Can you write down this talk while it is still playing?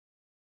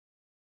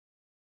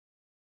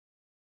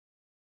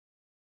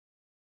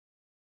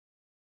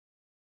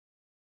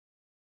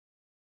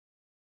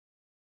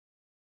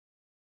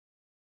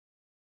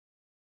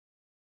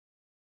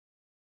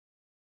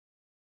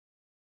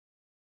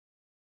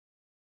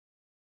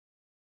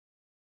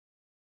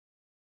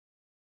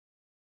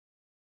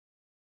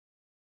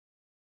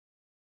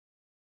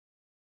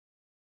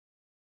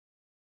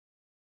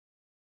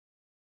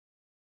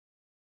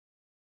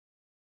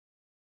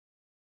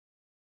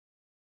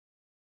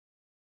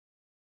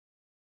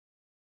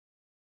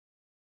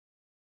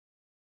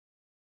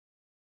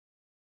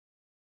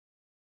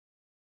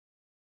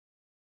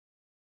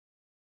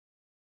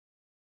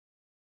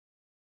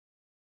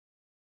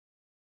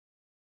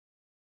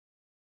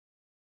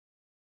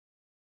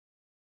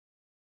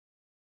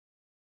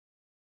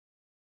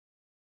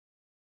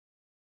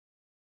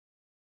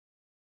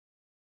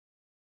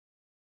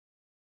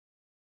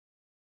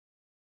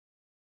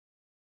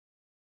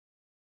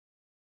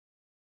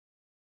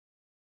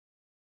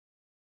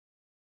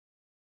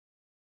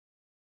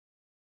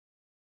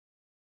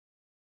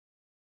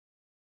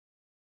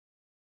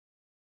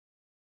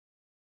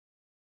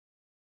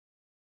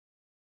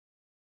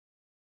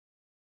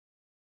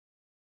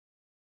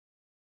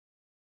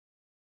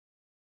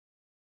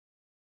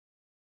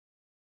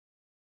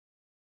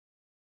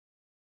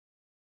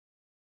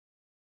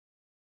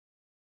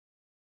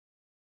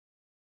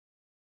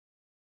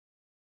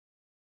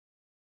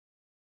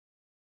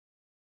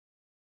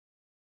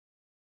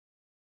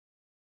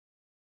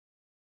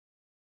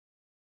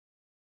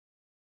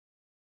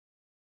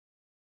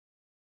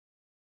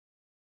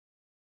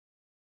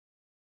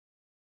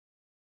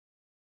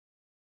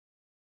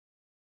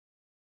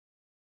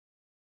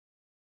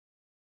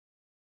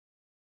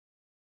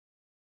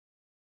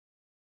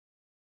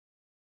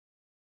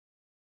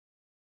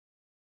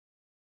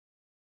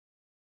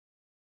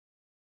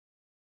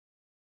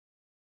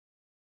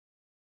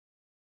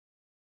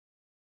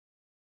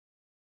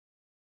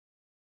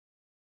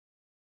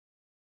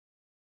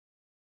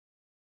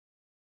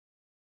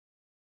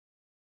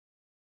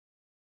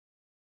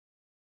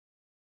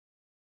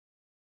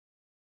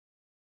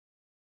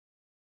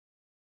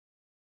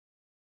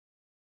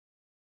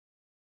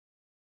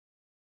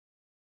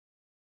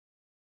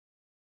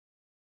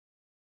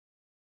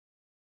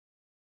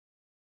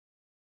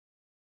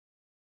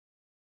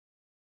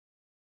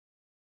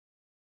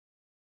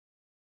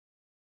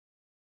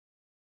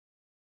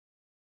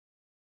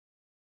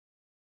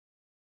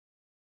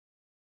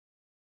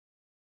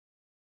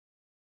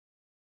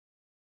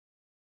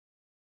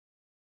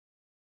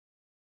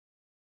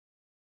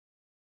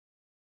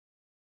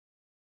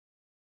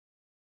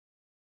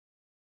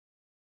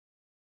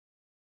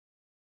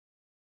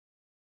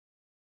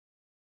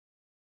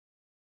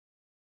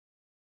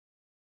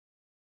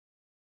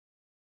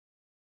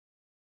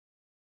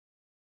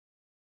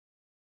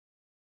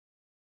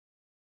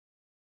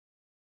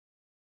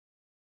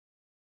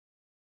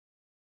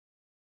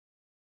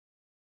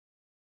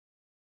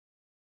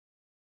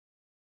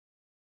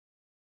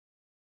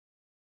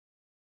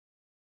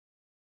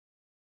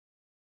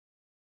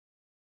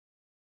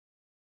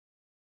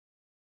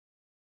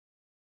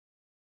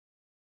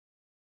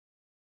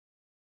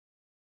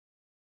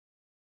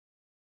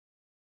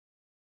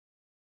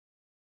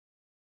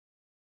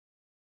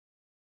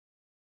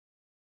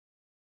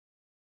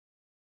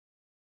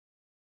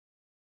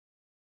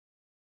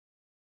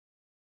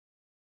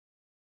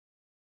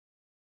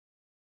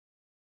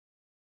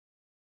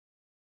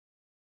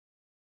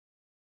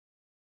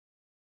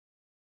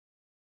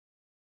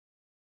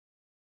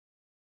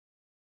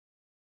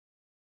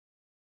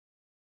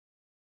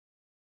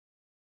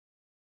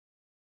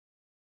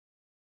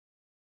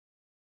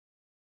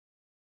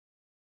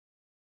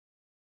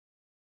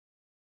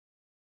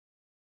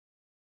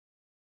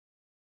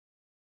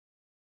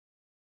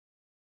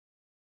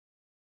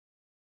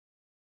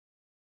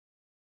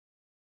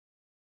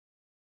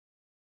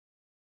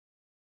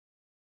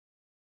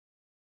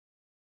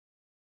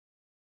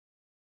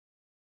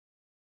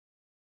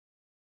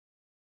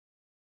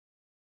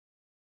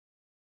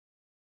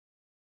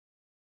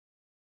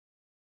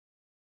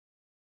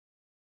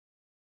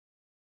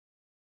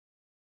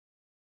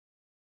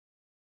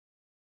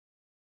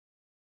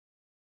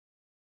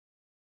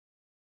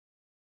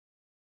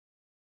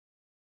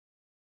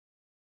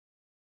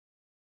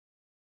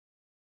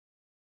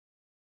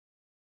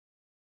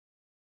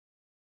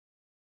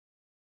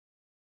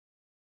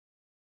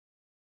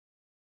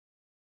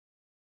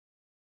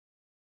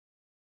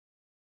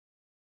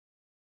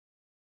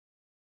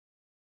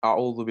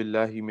أعوذ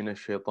بالله من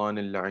الشيطان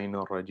اللعين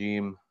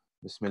الرجيم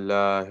بسم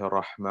الله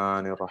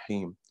الرحمن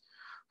الرحيم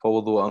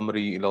فوضوا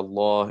أمري إلى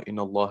الله إن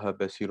الله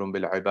بصير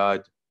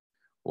بالعباد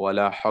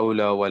ولا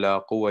حول ولا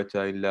قوة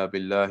إلا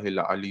بالله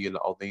العلي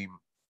العظيم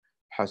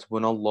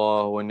حسبنا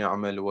الله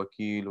ونعم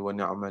الوكيل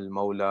ونعم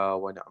المولى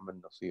ونعم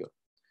النصير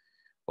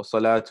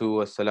والصلاة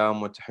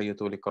والسلام والتحية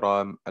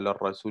والإكرام على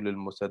الرسول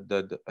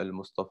المسدد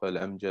المصطفى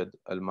الأمجد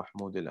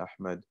المحمود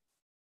الأحمد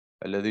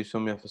الذي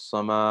سمي في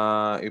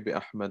السماء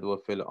بأحمد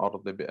وفي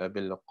الأرض بأبي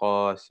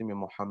القاسم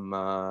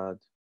محمد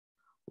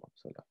اللهم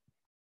صل على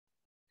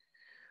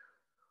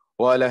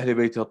وعلى أهل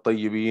بيته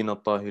الطيبين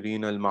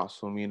الطاهرين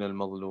المعصومين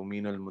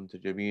المظلومين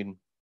المنتجبين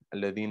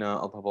الذين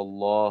أذهب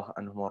الله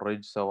عنهم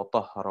الرجس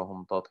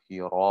وطهرهم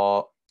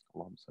تطهيرا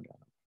اللهم صل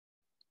على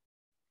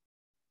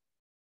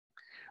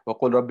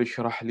وقل رب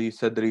اشرح لي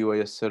صدري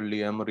ويسر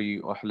لي أمري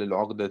واحلل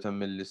عقدة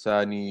من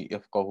لساني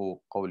يفقه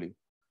قولي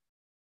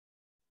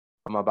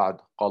أما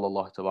بعد قال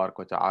الله تبارك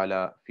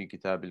وتعالى في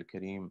كتاب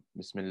الكريم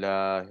بسم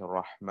الله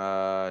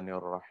الرحمن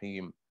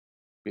الرحيم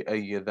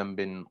بأي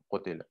ذنب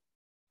قتل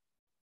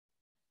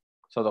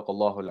صدق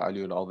الله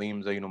العلي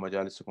العظيم زين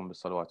مجالسكم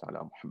بالصلوات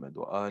على محمد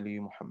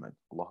وآل محمد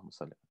اللهم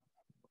صل.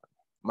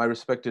 My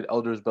respected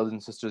elders, brothers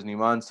and sisters in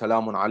Iman,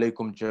 salamun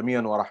alaikum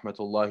jami'an wa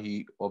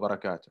rahmatullahi wa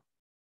barakatuh.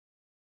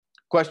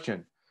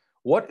 Question: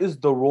 what is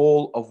the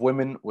role of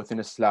women within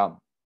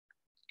Islam?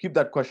 Keep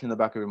that question in the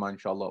back of your mind,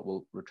 inshallah,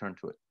 we'll return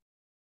to it.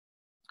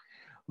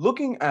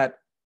 Looking at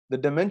the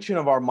dimension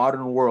of our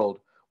modern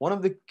world, one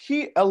of the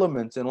key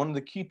elements and one of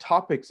the key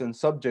topics and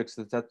subjects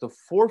that's at the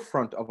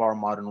forefront of our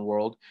modern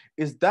world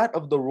is that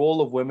of the role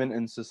of women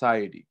in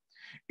society.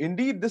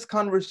 Indeed, this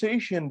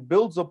conversation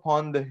builds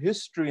upon the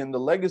history and the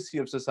legacy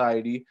of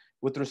society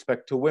with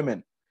respect to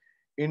women.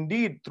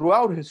 Indeed,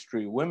 throughout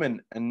history,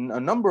 women, in a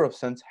number of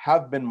sense,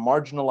 have been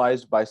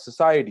marginalized by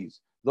societies.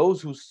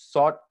 Those who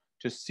sought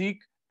to seek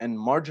and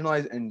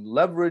marginalize and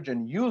leverage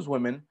and use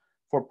women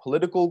for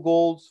political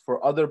goals,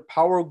 for other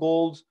power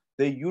goals,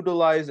 they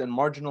utilize and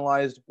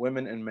marginalized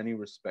women in many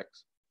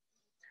respects.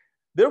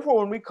 Therefore,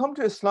 when we come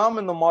to Islam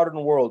in the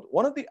modern world,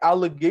 one of the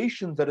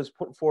allegations that is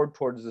put forward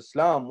towards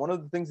Islam, one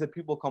of the things that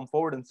people come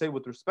forward and say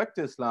with respect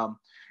to Islam,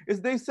 is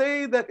they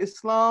say that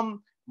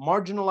Islam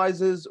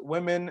marginalizes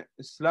women.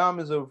 Islam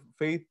is a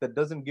faith that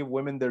doesn't give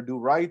women their due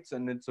rights,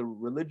 and it's a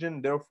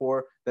religion,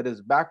 therefore, that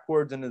is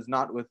backwards and is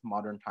not with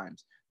modern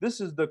times.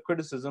 This is the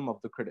criticism of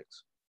the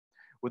critics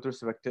with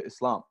respect to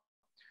Islam.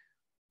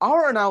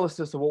 Our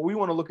analysis of what we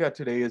want to look at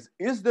today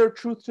is there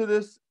truth to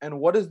this, and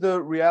what is the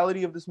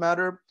reality of this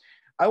matter?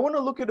 I want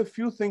to look at a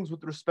few things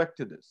with respect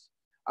to this.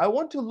 I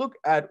want to look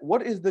at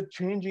what is the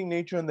changing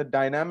nature and the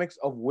dynamics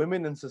of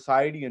women in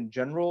society in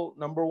general,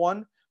 number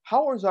one.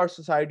 How is our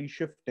society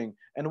shifting,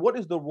 and what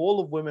is the role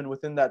of women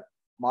within that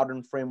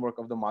modern framework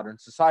of the modern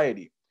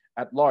society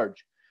at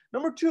large?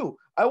 Number two,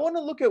 I want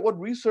to look at what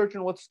research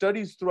and what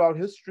studies throughout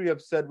history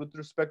have said with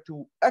respect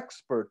to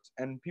experts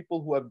and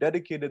people who have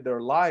dedicated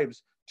their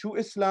lives to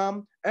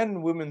Islam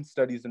and women's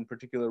studies in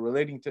particular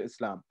relating to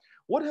Islam.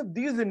 What have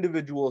these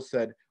individuals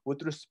said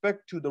with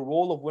respect to the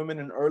role of women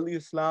in early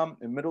Islam,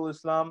 in middle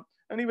Islam,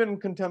 and even in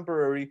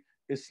contemporary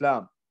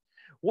Islam?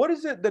 What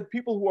is it that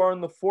people who are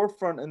on the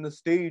forefront in the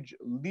stage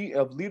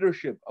of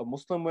leadership of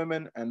Muslim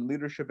women and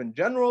leadership in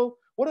general,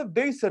 what have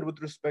they said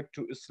with respect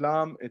to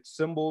Islam, its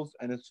symbols,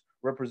 and its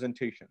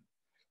representation?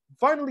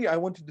 Finally, I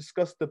want to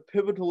discuss the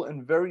pivotal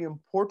and very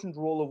important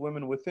role of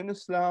women within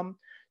Islam,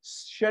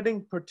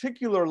 shedding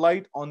particular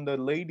light on the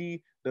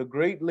lady, the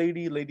great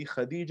lady, Lady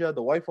Khadija,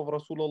 the wife of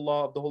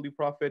Rasulullah, of the Holy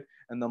Prophet,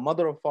 and the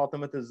mother of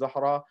Fatima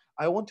Zahra.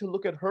 I want to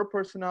look at her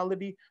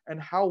personality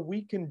and how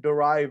we can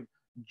derive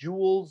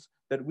jewels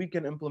that we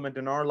can implement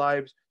in our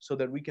lives so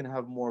that we can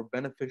have more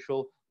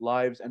beneficial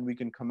lives and we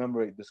can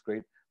commemorate this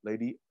great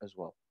lady as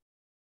well.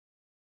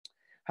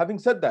 Having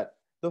said that,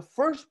 the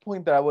first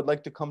point that I would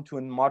like to come to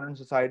in modern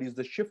society is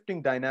the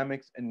shifting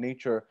dynamics and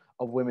nature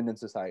of women in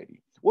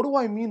society. What do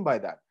I mean by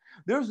that?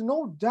 There's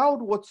no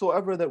doubt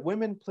whatsoever that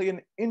women play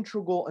an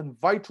integral and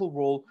vital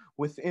role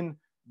within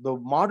the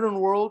modern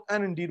world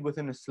and indeed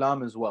within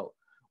Islam as well.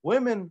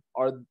 Women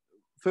are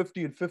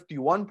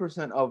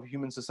 51% of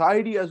human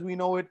society as we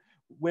know it.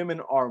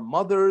 Women are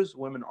mothers,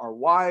 women are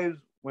wives,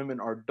 women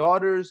are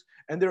daughters,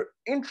 and they're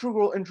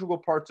integral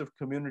parts of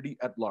community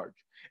at large.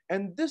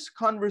 And this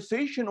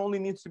conversation only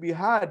needs to be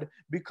had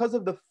because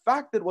of the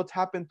fact that what's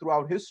happened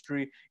throughout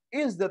history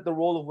is that the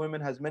role of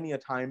women has many a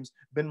times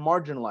been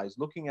marginalized.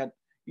 Looking at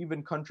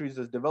even countries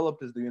as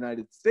developed as the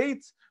United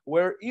States,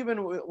 where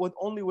even with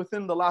only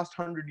within the last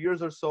 100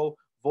 years or so,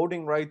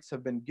 voting rights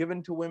have been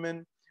given to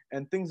women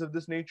and things of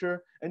this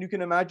nature. And you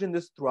can imagine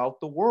this throughout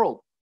the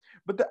world.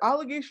 But the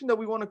allegation that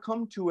we want to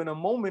come to in a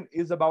moment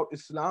is about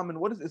Islam and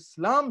what is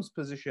Islam's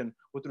position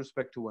with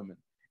respect to women.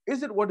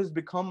 Is it what has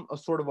become a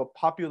sort of a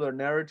popular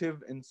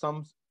narrative in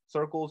some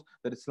circles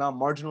that Islam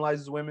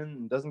marginalizes women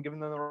and doesn't give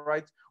them the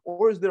rights?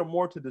 Or is there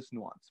more to this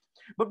nuance?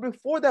 But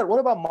before that, what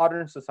about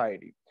modern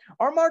society?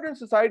 Our modern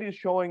society is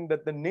showing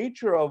that the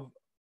nature of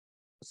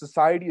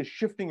society is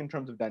shifting in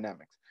terms of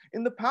dynamics.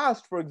 In the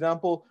past, for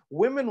example,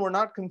 women were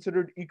not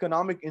considered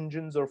economic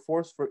engines or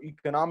force for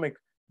economic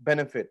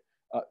benefit.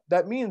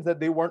 That means that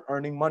they weren't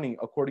earning money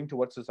according to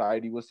what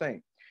society was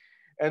saying.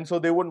 And so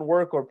they wouldn't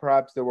work, or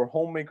perhaps they were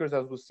homemakers,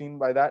 as was seen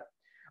by that.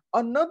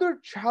 Another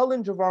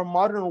challenge of our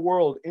modern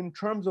world in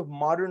terms of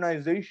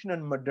modernization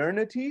and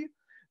modernity,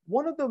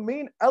 one of the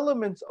main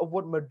elements of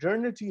what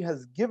modernity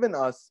has given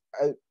us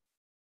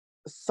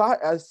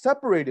as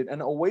separated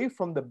and away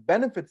from the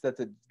benefits that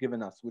it's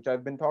given us, which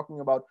I've been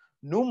talking about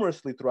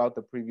numerously throughout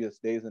the previous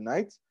days and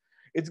nights.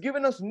 It's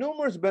given us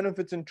numerous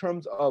benefits in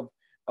terms of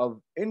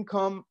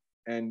income,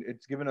 and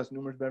it's given us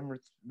numerous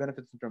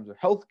benefits in terms of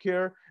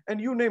healthcare,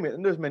 and you name it.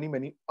 And there's many,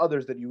 many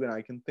others that you and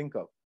I can think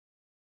of.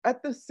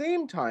 At the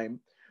same time,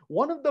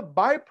 one of the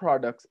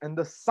byproducts and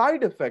the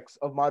side effects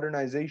of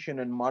modernization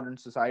and modern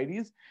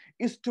societies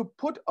is to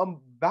put a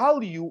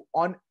value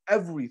on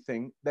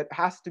everything that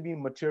has to be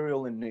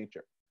material in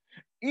nature,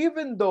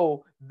 even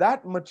though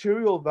that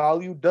material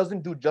value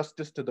doesn't do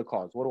justice to the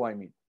cause. What do I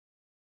mean?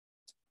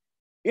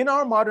 In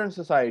our modern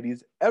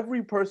societies,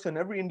 every person,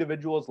 every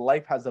individual's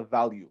life has a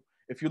value.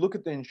 If you look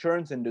at the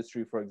insurance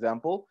industry, for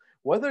example,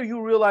 whether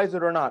you realize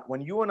it or not,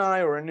 when you and I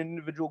or an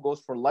individual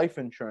goes for life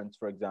insurance,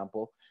 for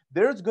example,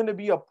 there's going to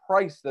be a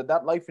price that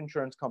that life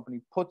insurance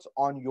company puts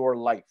on your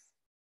life.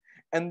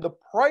 And the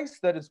price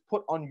that is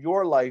put on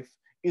your life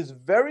is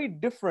very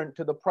different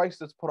to the price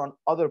that's put on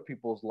other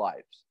people's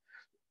lives.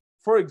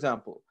 For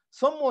example,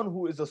 someone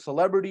who is a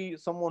celebrity,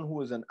 someone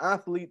who is an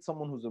athlete,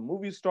 someone who's a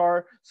movie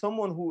star,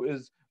 someone who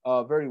is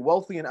very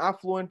wealthy and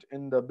affluent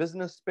in the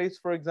business space,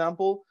 for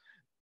example,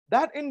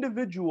 that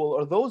individual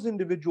or those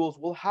individuals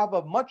will have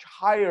a much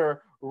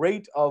higher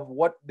rate of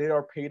what they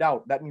are paid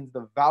out. That means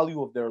the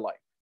value of their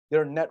life,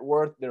 their net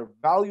worth, their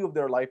value of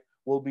their life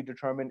will be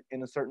determined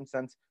in a certain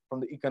sense from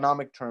the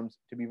economic terms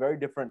to be very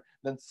different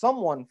than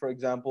someone, for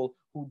example,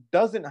 who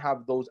doesn't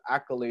have those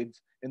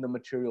accolades in the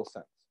material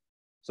sense.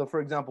 So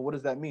for example, what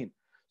does that mean?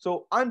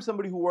 So I'm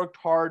somebody who worked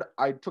hard.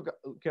 I took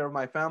care of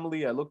my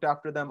family. I looked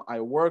after them.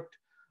 I worked.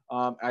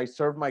 I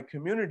served my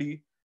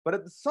community. But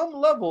at some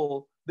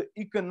level, the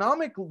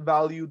economic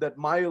value that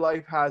my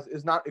life has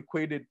is not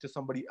equated to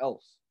somebody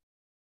else.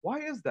 Why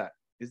is that?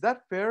 Is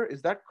that fair?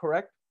 Is that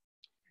correct?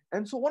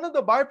 And so one of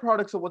the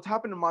byproducts of what's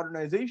happened in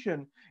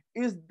modernization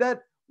is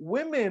that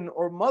women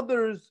or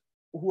mothers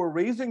who are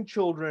raising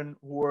children,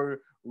 who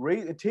are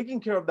taking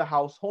care of the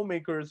house,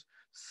 homemakers,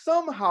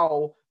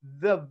 somehow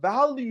the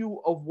value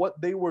of what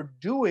they were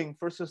doing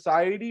for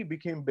society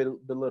became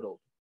belittled.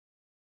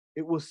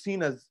 It was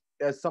seen as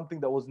something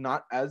that was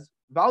not as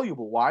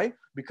valuable. Why?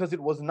 Because it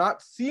was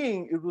not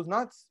seeming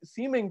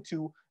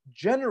to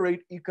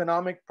generate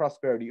economic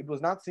prosperity. It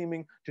was not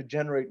seeming to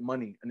generate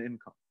money and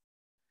income.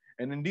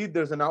 And indeed,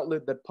 there's an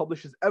outlet that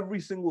publishes every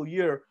single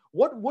year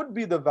what would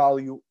be the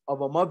value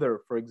of a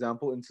mother, for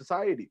example, in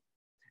society.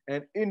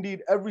 And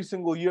indeed, every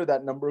single year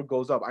that number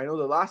goes up. I know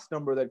the last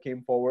number that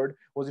came forward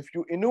was if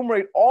you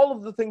enumerate all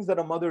of the things that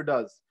a mother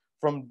does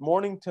from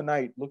morning to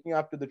night, looking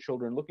after the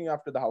children, looking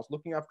after the house,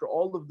 looking after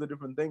all of the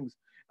different things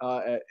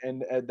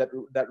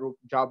that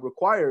job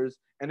requires.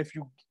 And if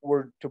you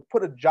were to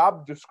put a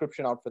job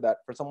description out for that,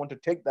 for someone to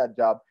take that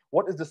job,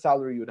 what is the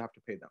salary you would have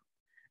to pay them?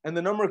 And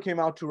the number came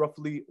out to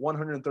roughly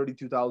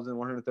 132,000,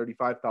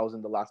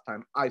 135,000 the last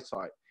time I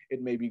saw it.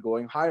 It may be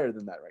going higher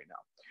than that right now.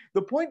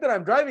 The point that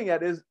I'm driving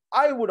at is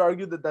I would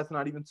argue that that's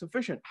not even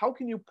sufficient. How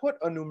can you put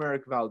a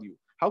numeric value?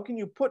 How can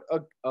you put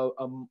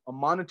a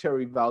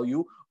monetary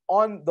value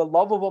on the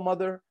love of a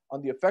mother,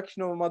 on the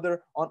affection of a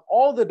mother, on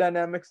all the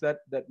dynamics that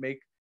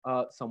make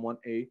someone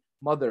a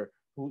mother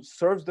who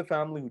serves the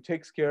family, who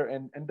takes care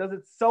and does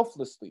it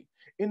selflessly?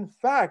 In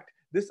fact,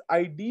 this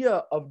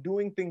idea of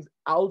doing things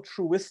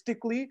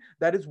altruistically,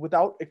 that is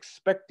without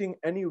expecting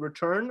any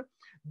return,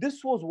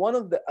 this was one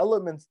of the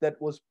elements that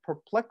was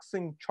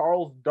perplexing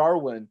Charles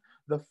Darwin,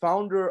 the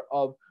founder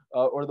of,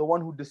 or the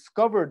one who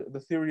discovered the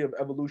theory of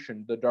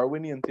evolution, the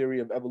Darwinian theory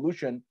of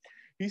evolution.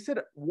 He said,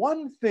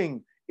 one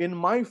thing in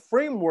my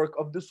framework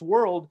of this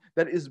world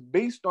that is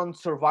based on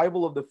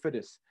survival of the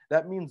fittest,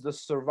 that means the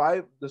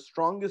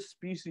strongest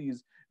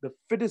species, the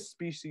fittest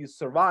species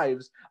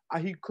survives,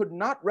 he could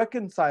not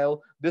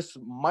reconcile this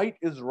might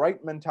is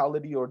right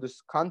mentality or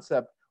this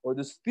concept or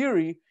this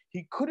theory.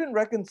 He couldn't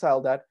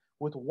reconcile that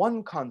with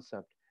one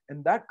concept,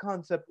 and that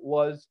concept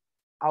was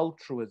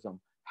altruism.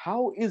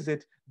 How is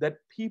it that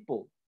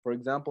people, for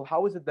example,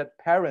 how is it that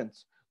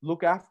parents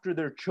look after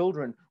their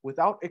children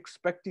without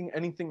expecting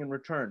anything in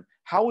return?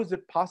 How is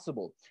it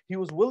possible? He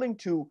was willing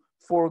to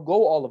forego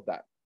all of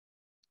that.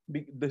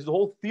 This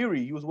whole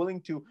theory, he was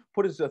willing to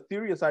put his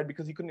theory aside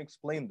because he couldn't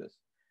explain this.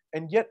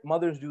 And yet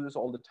mothers do this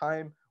all the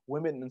time.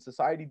 Women in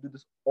society do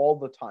this all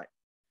the time.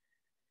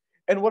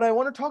 And what I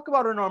want to talk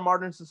about in our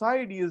modern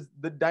society is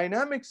the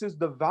dynamics, is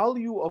the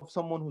value of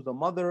someone who's a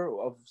mother,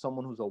 of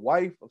someone who's a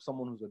wife, of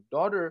someone who's a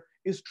daughter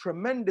is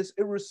tremendous,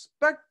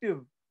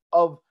 irrespective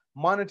of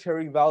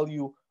monetary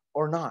value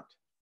or not.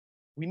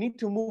 We need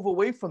to move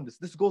away from this.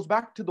 This goes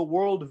back to the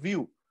world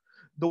view.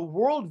 The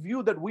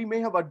worldview that we may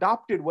have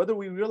adopted, whether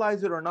we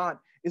realize it or not,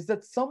 is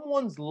that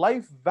someone's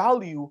life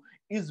value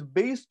is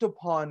based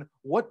upon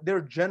what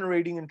they're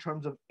generating in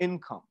terms of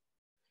income.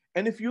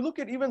 And if you look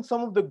at even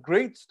some of the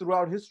greats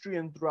throughout history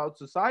and throughout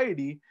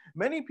society,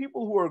 many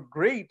people who are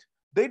great,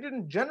 they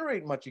didn't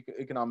generate much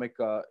economic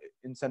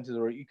incentives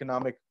or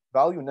economic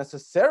value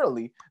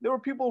necessarily. There were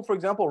people, for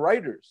example,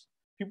 writers,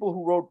 people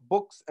who wrote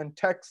books and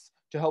texts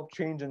to help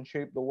change and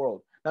shape the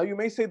world. Now, you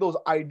may say those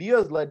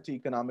ideas led to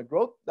economic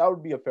growth. That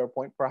would be a fair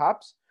point,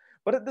 perhaps.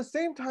 But at the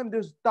same time,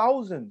 there's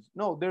thousands,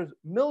 no, there's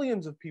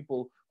millions of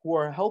people who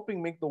are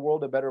helping make the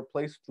world a better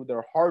place through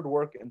their hard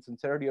work and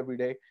sincerity every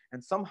day.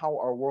 And somehow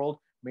our world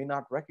may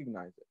not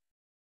recognize it.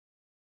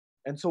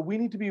 And so we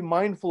need to be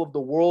mindful of the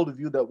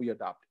worldview that we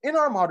adopt. In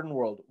our modern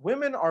world,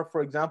 women are,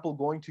 for example,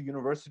 going to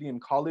university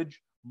and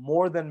college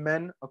more than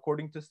men,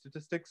 according to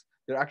statistics.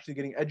 They're actually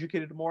getting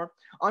educated more.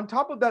 On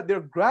top of that, they're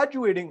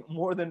graduating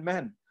more than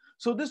men.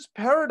 So this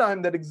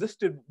paradigm that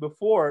existed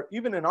before,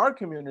 even in our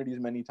communities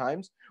many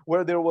times,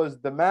 where there was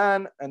the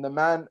man and the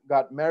man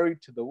got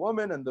married to the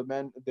woman and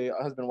the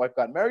husband and wife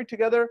got married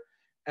together,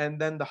 and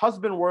then the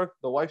husband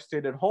worked, the wife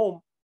stayed at home,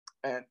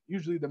 and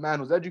usually the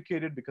man was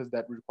educated because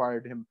that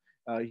required him,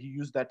 he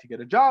used that to get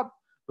a job.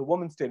 The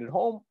woman stayed at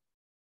home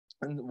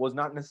and was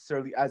not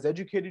necessarily as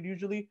educated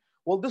usually.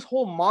 Well, this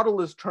whole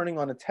model is turning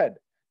on its head.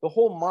 The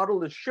whole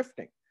model is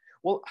shifting.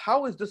 Well,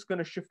 how is this going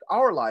to shift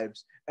our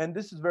lives? And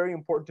this is very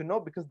important to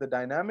know because the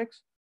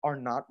dynamics are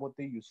not what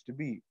they used to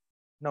be,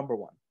 number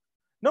one.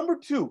 Number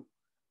two,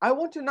 I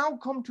want to now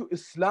come to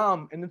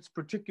Islam and its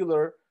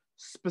particular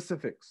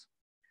specifics.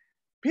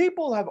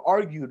 People have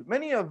argued,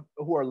 many of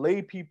who are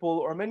lay people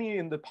or many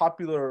in the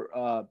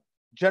popular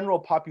general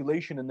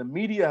population in the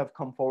media have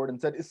come forward and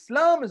said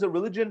Islam is a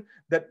religion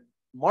that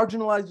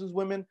marginalizes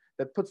women,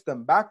 that puts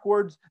them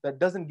backwards, that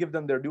doesn't give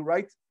them their due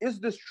rights.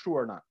 Is this true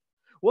or not?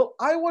 Well,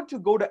 I want to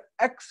go to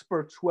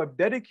experts who have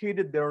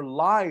dedicated their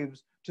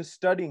lives to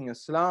studying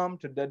Islam,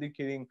 to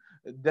dedicating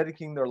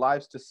their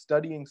lives to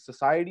studying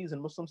societies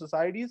and Muslim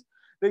societies.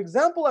 The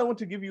example I want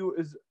to give you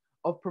is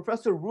of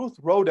Professor Ruth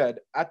Roded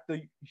at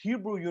the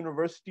Hebrew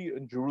University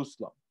in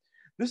Jerusalem.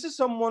 This is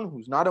someone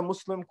who's not a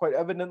Muslim, quite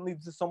evidently.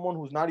 This is someone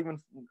who's not even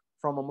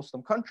from a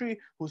Muslim country,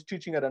 who's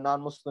teaching at a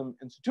non-Muslim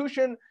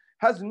institution,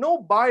 has no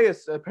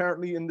bias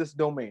apparently in this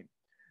domain.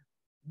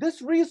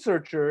 This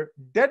researcher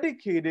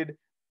dedicated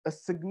a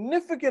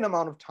significant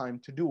amount of time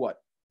to do what?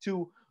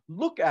 To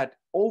look at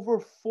over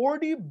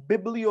 40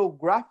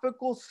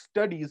 bibliographical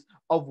studies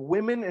of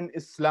women in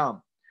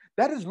Islam.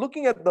 That is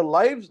looking at the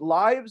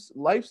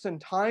lives and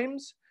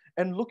times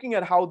and looking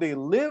at how they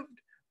lived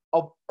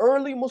of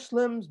early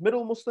Muslims,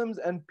 middle Muslims,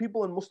 and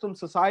people in Muslim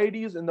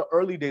societies in the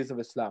early days of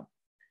Islam.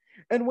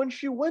 And when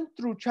she went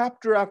through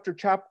chapter after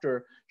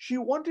chapter, she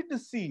wanted to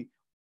see,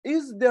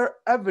 is there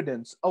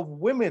evidence of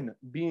women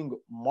being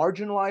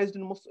marginalized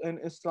in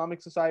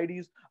Islamic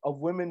societies, of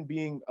women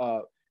being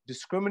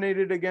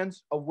discriminated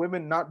against, of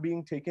women not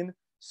being taken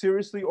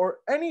seriously, or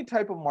any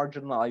type of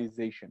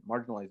marginalization?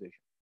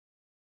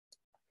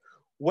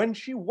 When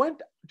she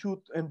went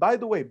to, and by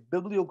the way,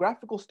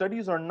 bibliographical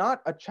studies are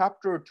not a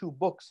chapter or two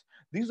books.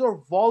 These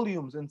are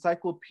volumes,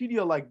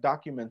 encyclopedia-like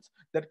documents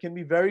that can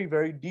be very,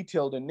 very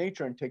detailed in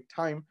nature and take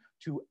time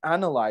to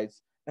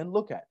analyze and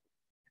look at.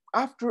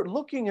 After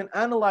looking and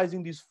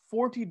analyzing these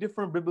 40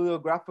 different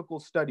bibliographical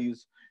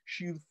studies,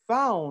 she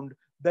found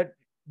that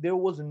there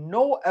was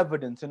no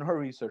evidence in her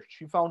research.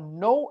 She found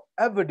no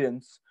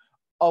evidence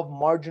of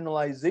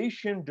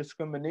marginalization,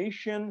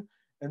 discrimination,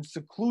 and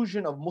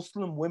seclusion of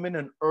Muslim women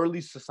in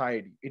early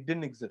society. It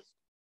didn't exist.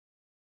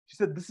 She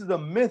said this is a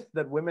myth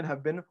that women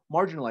have been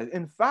marginalized.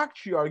 In fact,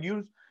 she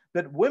argues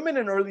that women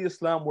in early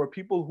Islam were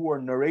people who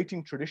were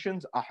narrating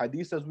traditions,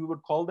 ahadith as we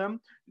would call them.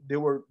 They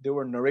were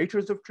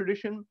narrators of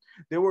tradition.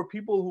 They were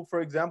people who,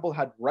 for example,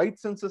 had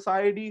rights in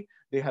society.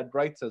 They had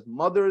rights as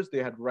mothers.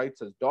 They had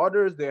rights as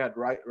daughters. They had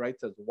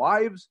rights as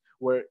wives,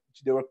 where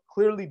they were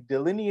clearly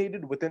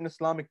delineated within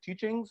Islamic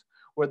teachings,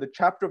 where the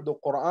chapter of the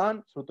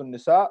Quran, Surah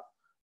An-Nisa,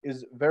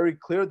 is very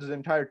clear. There's an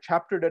entire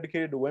chapter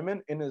dedicated to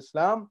women in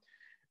Islam.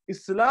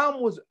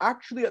 Islam was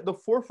actually at the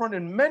forefront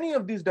in many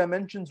of these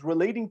dimensions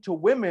relating to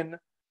women,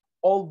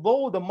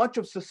 although the much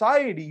of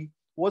society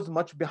was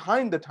much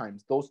behind the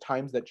times, those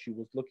times that she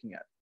was looking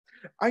at.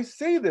 I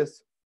say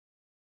this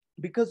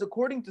because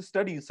according to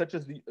studies such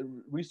as the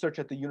research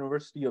at the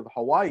University of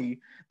Hawaii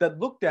that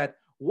looked at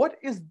what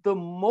is the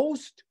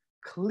most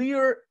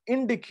clear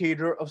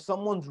indicator of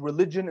someone's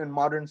religion in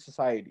modern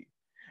society.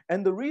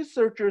 And the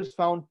researchers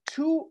found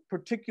two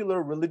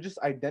particular religious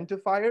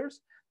identifiers.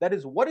 That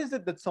is, what is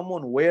it that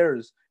someone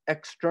wears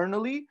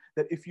externally,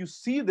 that if you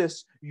see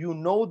this, you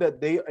know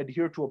that they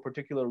adhere to a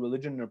particular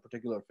religion and a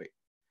particular faith.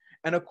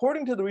 And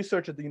according to the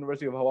research at the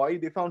University of Hawaii,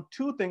 they found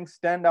two things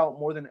stand out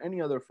more than any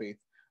other faith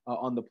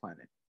on the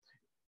planet.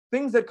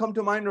 Things that come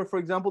to mind are, for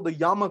example, the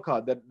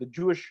yarmulke that the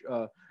Jewish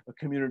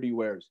community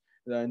wears,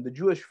 and the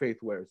Jewish faith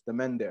wears, the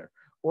men there,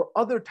 or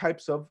other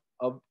types of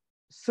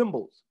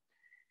symbols.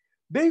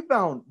 They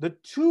found the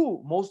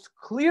two most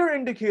clear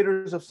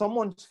indicators of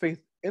someone's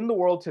faith in the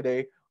world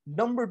today.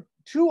 Number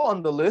 2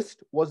 on the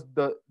list was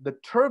the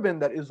turban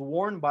that is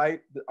worn by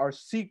our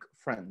Sikh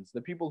friends,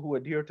 the people who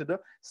adhere to the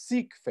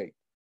Sikh faith.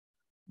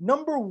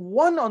 Number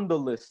 1 on the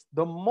list,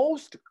 the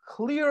most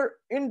clear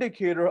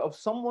indicator of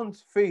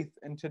someone's faith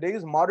in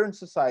today's modern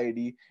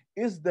society,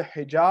 is the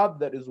hijab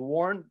that is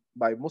worn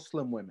by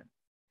Muslim women.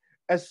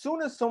 As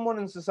soon as someone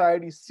in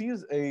society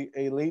sees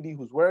a lady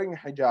who's wearing a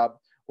hijab,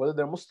 whether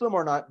they're Muslim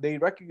or not, they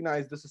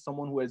recognize this is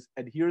someone who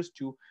adheres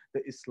to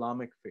the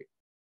Islamic faith.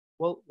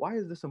 Well, why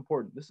is this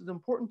important? This is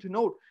important to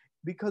note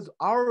because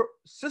our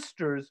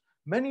sisters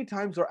many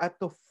times are at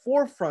the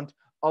forefront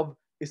of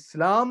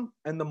Islam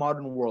and the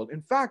modern world.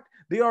 In fact,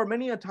 they are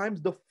many a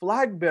times the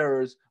flag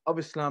bearers of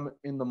Islam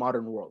in the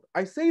modern world.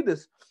 I say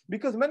this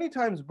because many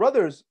times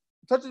brothers,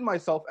 such as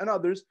myself and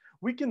others,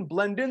 we can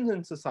blend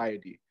in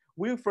society.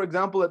 We, for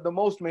example, at the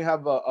most may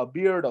have a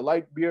beard, a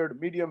light beard,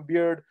 medium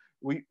beard.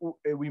 We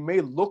may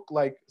look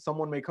like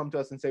someone may come to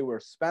us and say we're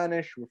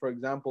Spanish, for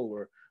example,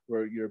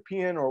 we're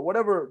European or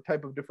whatever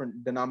type of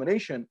different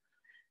denomination.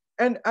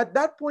 And at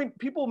that point,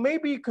 people may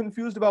be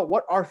confused about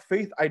what our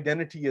faith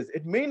identity is.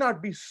 It may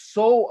not be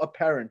so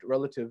apparent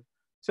relative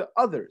to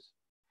others.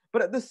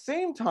 But at the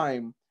same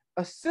time,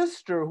 a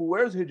sister who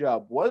wears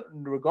hijab,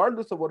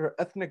 regardless of what her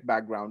ethnic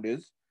background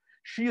is,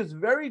 she is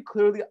very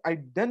clearly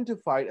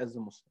identified as a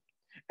Muslim.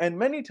 And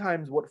many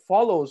times what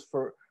follows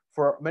for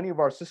many of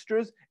our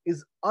sisters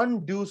is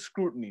undue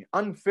scrutiny,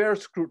 unfair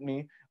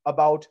scrutiny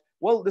about,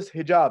 well, this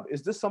hijab,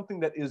 is this something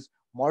that is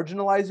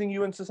marginalizing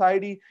you in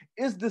society?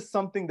 Is this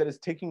something that is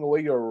taking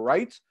away your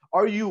rights?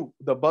 Are you,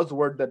 the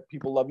buzzword that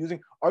people love using,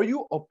 are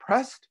you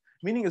oppressed?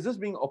 Meaning, is this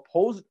being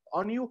opposed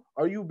on you?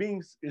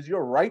 Is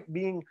your right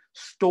being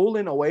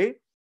stolen away?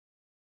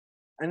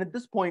 And at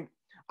this point,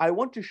 I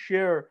want to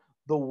share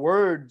the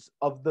words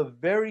of the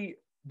very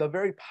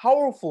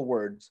powerful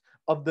words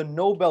of the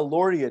Nobel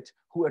laureate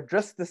who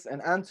addressed this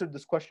and answered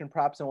this question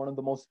perhaps in one of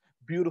the most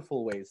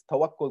beautiful ways,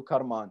 Tawakkul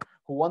Karman,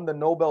 who won the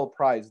Nobel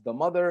Prize, the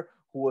mother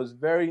who was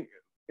very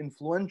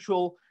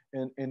influential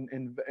in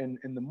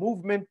the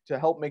movement to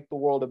help make the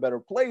world a better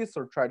place,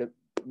 or try to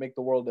make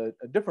the world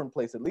a different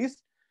place at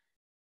least.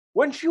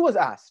 When she was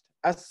asked,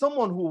 as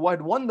someone who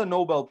had won the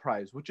Nobel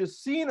Prize, which is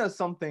seen as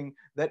something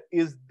that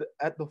is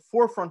at the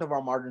forefront of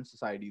our modern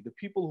society, the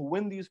people who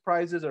win these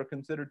prizes are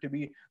considered to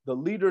be the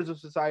leaders of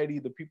society,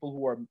 the people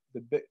who are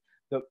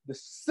the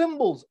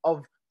symbols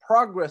of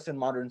progress in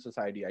modern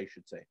society, I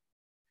should say.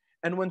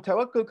 And when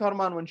Tawakkul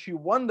Karman, when she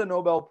won the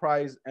Nobel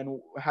Prize and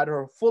had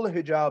her full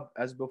hijab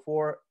as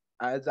before,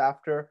 as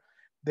after,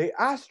 they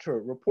asked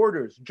her,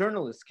 reporters,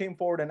 journalists came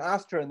forward and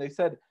asked her, and they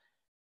said,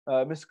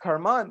 Ms.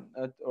 Karman,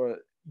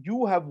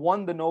 you have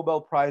won the Nobel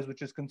Prize,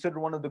 which is considered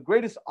one of the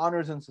greatest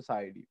honors in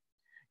society.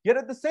 Yet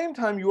at the same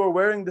time, you are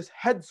wearing this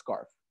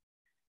headscarf.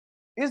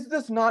 Is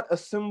this not a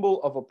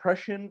symbol of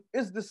oppression?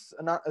 Is this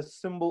not a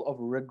symbol of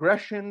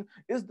regression?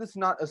 Is this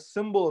not a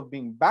symbol of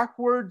being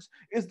backwards?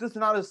 Is this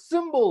not a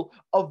symbol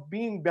of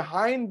being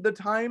behind the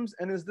times?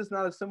 And is this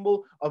not a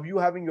symbol of you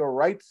having your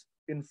rights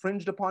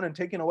infringed upon and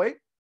taken away?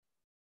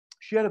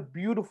 She had a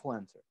beautiful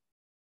answer.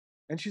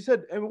 And she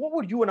said, and what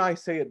would you and I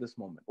say at this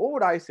moment? What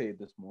would I say at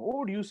this moment? What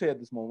would you say at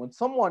this moment when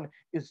someone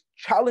is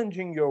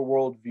challenging your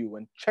worldview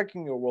and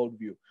checking your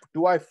worldview?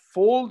 Do I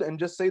fold and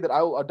just say that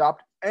I will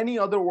adopt any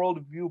other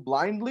worldview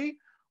blindly?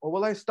 Or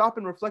will I stop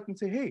and reflect and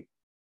say, hey,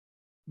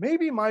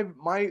 maybe my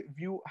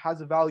view has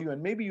a value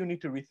and maybe you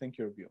need to rethink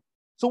your view?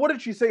 So what did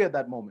she say at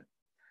that moment?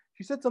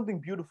 She said something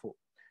beautiful.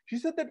 She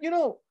said that,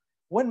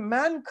 when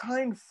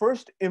mankind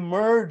first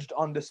emerged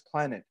on this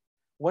planet,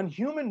 when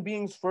human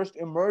beings first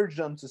emerged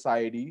on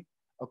society,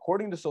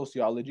 according to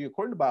sociology,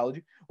 according to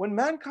biology, when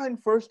mankind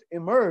first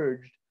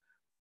emerged,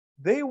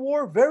 they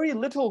wore very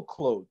little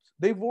clothes.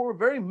 They wore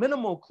very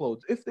minimal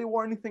clothes, if they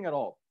wore anything at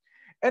all.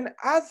 And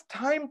as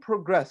time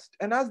progressed,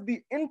 and as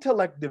the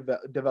intellect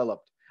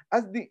developed,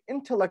 as the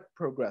intellect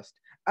progressed,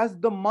 as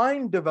the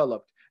mind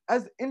developed,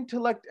 as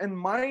intellect and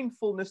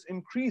mindfulness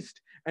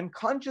increased, and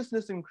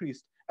consciousness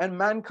increased, and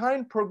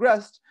mankind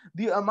progressed,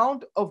 the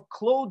amount of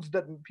clothes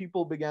that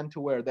people began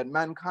to wear, that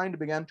mankind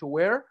began to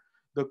wear,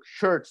 the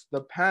shirts, the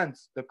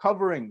pants, the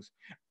coverings,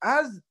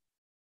 as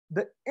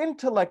the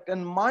intellect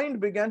and mind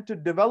began to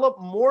develop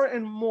more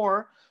and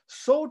more,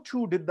 so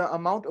too did the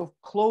amount of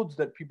clothes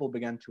that people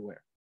began to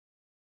wear.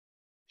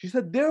 She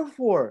said,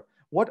 therefore,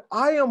 what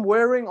I am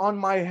wearing on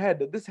my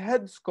head, this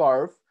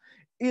headscarf,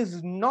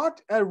 is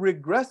not a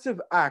regressive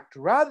act.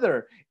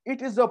 Rather,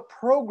 it is a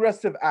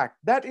progressive act.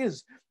 That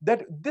is,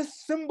 that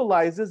this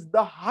symbolizes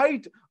the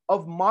height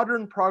of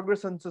modern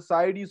progress and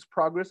society's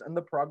progress and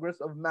the progress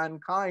of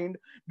mankind,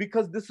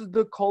 because this is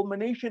the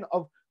culmination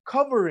of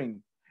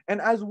covering.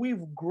 And as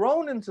we've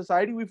grown in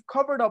society, we've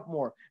covered up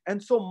more.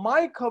 And so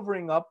my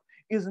covering up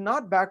is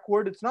not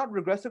backward, it's not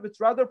regressive, it's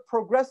rather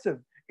progressive.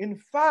 In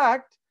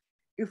fact,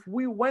 if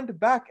we went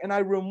back and I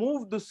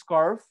removed the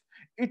scarf,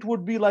 it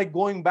would be like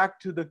going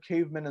back to the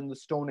cavemen and the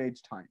Stone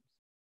Age times.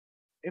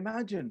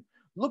 Imagine,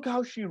 look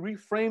how she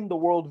reframed the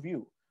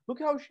worldview. Look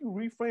how she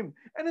reframed,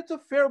 and it's a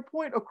fair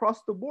point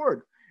across the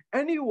board.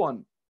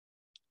 Anyone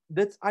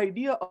this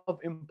idea of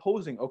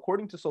imposing,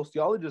 according to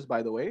sociologists,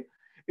 by the way,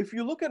 if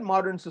you look at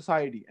modern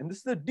society, and this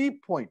is a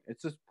deep point,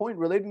 it's a point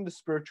relating to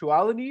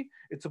spirituality,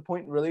 it's a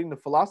point relating to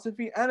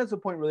philosophy, and it's a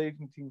point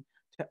relating to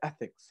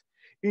ethics.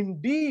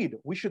 Indeed,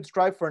 we should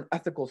strive for an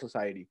ethical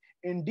society.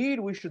 Indeed,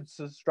 we should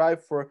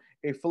strive for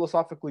a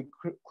philosophically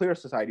clear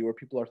society where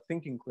people are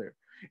thinking clear.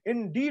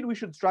 Indeed, we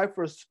should strive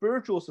for a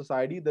spiritual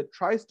society that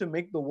tries to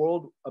make the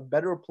world a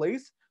better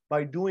place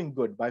by doing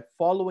good, by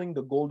following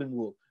the golden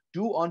rule.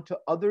 Do unto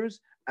others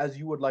as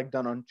you would like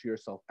done unto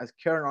yourself. As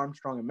Karen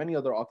Armstrong and many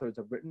other authors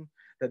have written,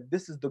 that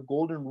this is the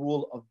golden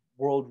rule of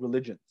world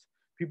religions.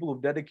 People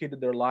who've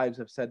dedicated their lives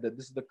have said that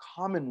this is the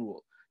common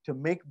rule to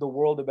make the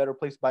world a better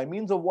place by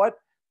means of what?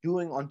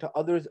 Doing unto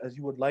others as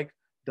you would like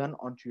done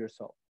unto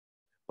yourself.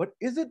 But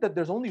is it that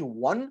there's only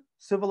one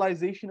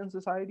civilization in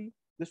society?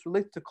 This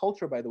relates to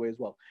culture, by the way, as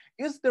well.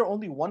 Is there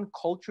only one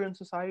culture in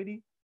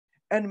society?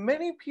 And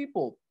many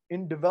people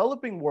in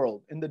developing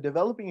world, in the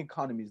developing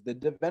economies, the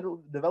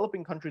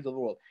developing countries of the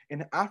world,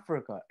 in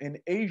Africa, in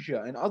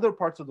Asia, and other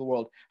parts of the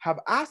world, have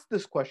asked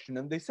this question,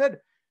 and they said,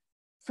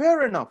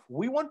 fair enough,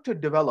 we want to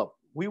develop,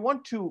 we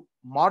want to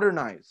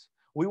modernize,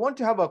 we want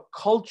to have a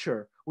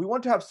culture, we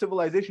want to have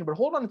civilization, but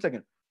hold on a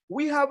second.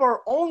 We have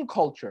our own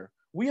culture,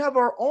 we have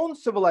our own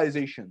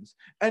civilizations,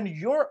 and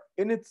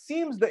it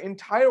seems the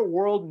entire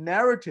world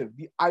narrative,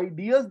 the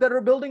ideas that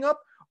are building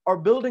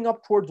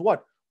up towards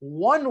what?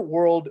 One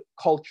world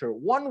culture,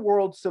 one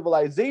world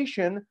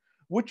civilization,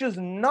 which is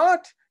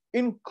not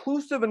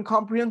inclusive and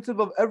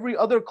comprehensive of every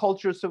other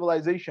culture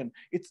civilization.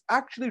 It's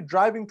actually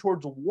driving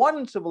towards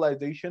one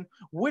civilization,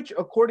 which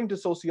according to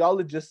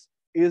sociologists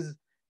is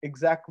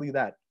exactly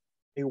that.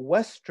 A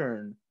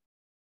Western,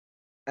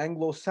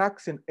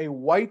 Anglo-Saxon, a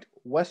white,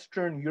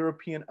 Western,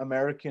 European,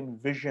 American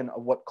vision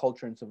of what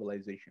culture and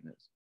civilization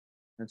is.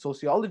 And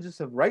sociologists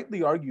have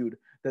rightly argued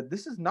that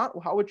this is not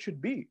how it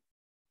should be.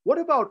 What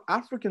about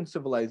African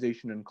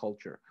civilization and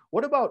culture?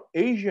 What about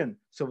Asian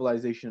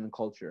civilization and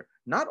culture?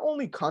 Not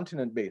only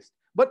continent-based,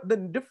 but the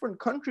different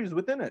countries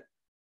within it.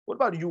 What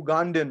about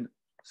Ugandan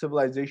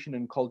civilization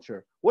and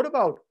culture? What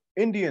about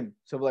Indian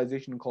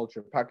civilization and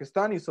culture?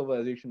 Pakistani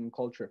civilization and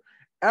culture?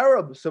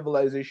 Arab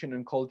civilization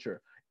and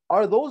culture?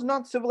 Are those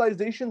not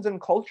civilizations and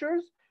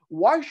cultures?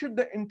 Why should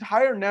the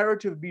entire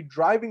narrative be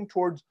driving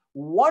towards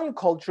one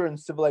culture and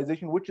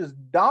civilization, which is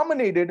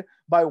dominated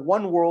by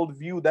one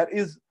worldview that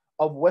is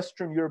of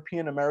Western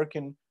European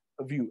American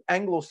view,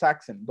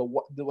 Anglo-Saxon,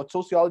 what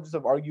sociologists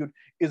have argued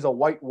is a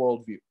white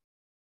worldview?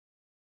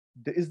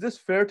 Is this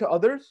fair to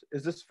others?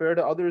 Is this fair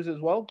to others as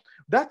well?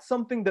 That's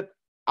something that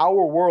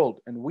our world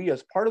and we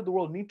as part of the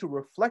world need to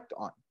reflect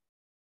on.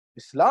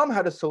 Islam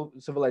had a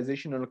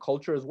civilization and a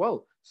culture as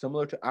well,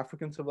 similar to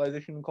African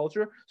civilization and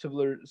culture,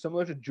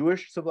 similar to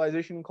Jewish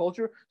civilization and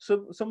culture,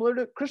 similar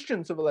to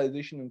Christian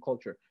civilization and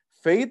culture.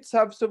 Faiths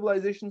have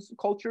civilizations and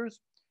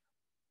cultures.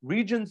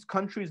 Regions,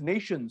 countries,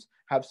 nations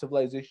have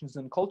civilizations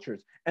and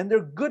cultures, and there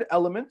are good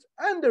elements,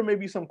 and there may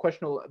be some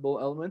questionable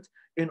elements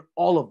in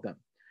all of them.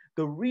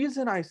 The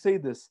reason I say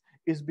this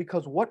is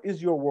because what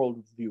is your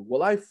worldview?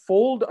 Will I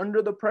fold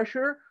under the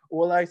pressure, or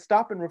will I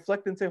stop and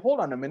reflect and say, hold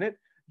on a minute,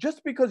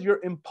 just because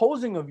you're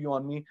imposing a view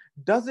on me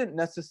doesn't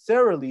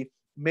necessarily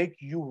make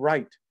you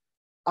right.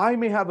 I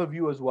may have a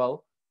view as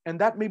well,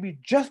 and that may be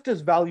just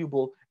as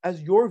valuable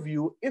as your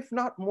view, if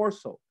not more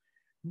so.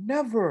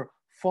 Never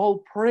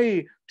fall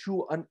prey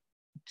to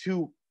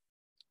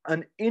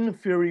an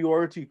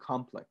inferiority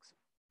complex.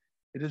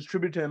 It is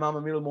attributed to Imam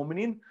Amir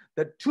al-Mu'mineen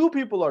that two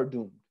people are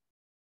doomed.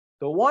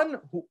 The one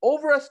who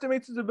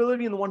overestimates his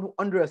ability and the one who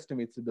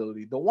underestimates his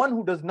ability. The one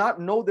who does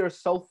not know their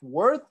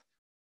self-worth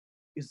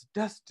is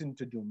destined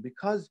to doom,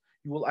 because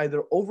you will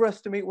either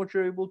overestimate what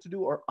you're able to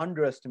do or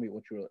underestimate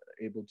what you're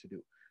able to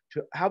do.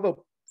 To have a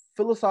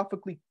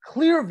philosophically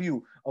clear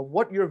view of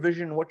what your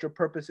vision, what your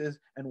purpose is,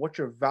 and what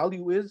your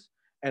value is.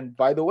 And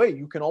by the way,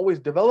 you can always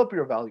develop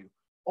your value.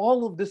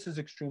 All of this is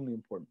extremely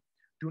important.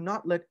 Do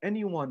not let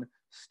anyone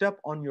step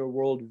on your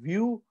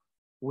worldview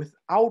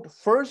without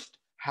first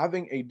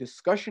having a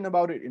discussion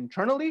about it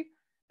internally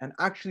and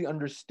actually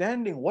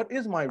understanding what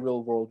is my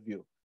real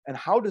worldview and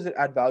how does it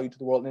add value to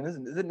the world. And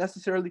is it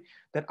necessarily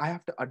that I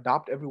have to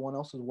adopt everyone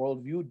else's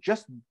worldview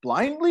just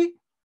blindly?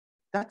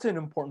 That's an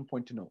important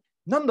point to note.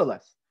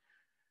 Nonetheless,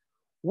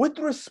 with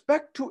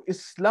respect to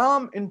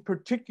Islam in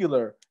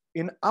particular,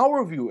 in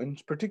our view, in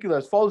particular,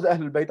 as follows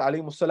Ahlul Bayt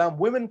alayhimus salam,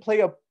 women play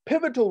a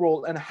pivotal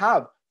role and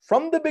have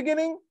from the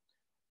beginning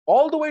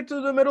all the way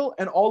to the middle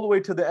and all the way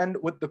to the end,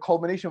 with the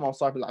culmination of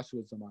Sahib al-Asr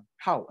wal-Zaman.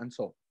 How and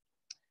so?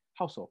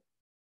 How so?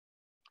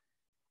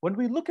 When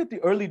we look at the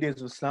early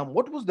days of Islam,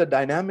 what was the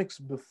dynamics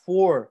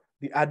before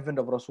the advent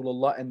of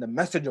Rasulullah and the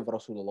message of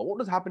Rasulullah? What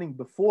was happening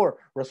before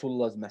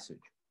Rasulullah's message?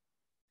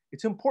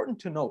 It's important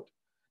to note.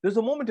 There's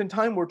a moment in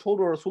time we're told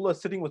where Rasulullah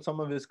is sitting with some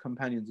of his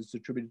companions. It's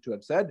attributed to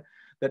have said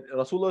that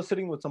Rasulullah is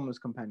sitting with some of his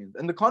companions.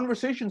 And the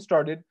conversation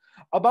started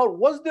about,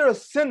 was there a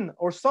sin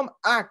or some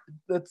act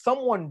that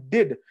someone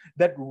did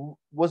that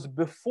was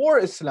before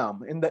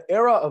Islam, in the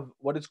era of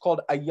what is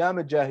called Ayyam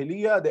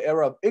al-Jahiliyyah, the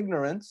era of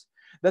ignorance,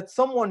 that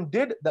someone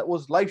did that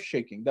was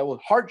life-shaking, that was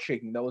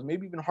heart-shaking, that was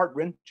maybe even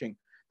heart-wrenching,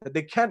 that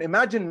they can't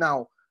imagine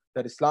now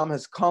that Islam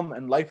has come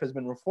and life has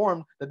been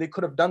reformed, that they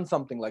could have done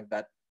something like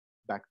that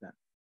back then.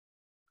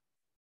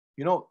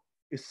 You know,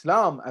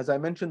 Islam, as I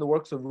mentioned, the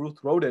works of Ruth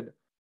wrote it,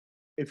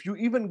 if you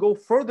even go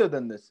further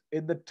than this,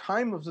 in the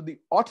time of the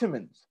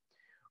Ottomans,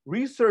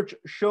 research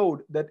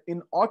showed that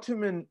in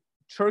Ottoman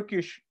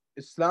Turkish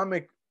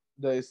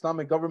the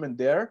Islamic government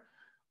there,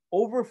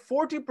 over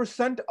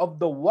 40% of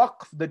the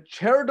waqf, the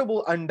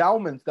charitable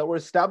endowments that were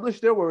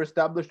established there, were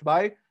established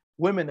by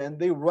women, and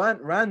they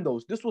ran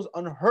those. This was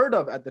unheard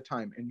of at the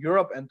time in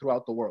Europe and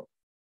throughout the world.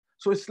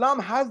 So Islam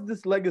has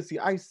this legacy.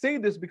 I say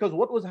this because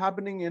what was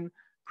happening in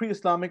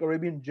pre-Islamic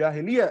Arabian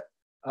Jahiliyyah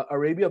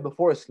Arabia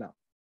before Islam?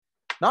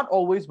 Not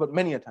always, but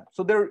many a time.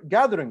 So they're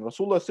gathering.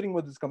 Rasulullah is sitting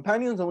with his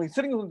companions, and when he's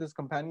sitting with his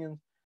companions,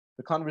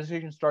 the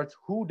conversation starts.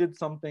 Who did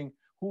something?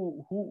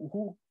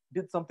 Who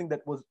did something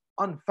that was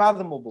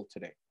unfathomable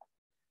today?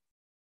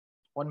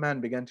 One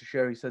man began to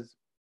share. He says,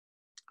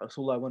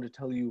 Rasulullah, I want to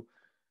tell you,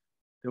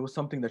 there was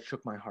something that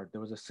shook my heart.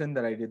 There was a sin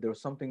that I did. There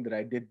was something that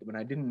I did when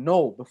I didn't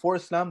know before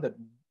Islam that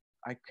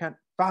I can't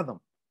fathom.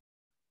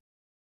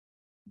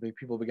 The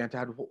people began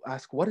to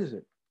ask, what is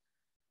it?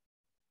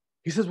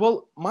 He says,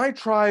 well, my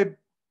tribe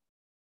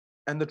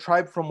and the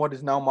tribe from what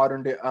is now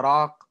modern day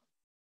Iraq,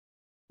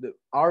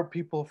 our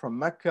people from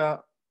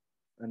Mecca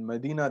and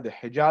Medina, the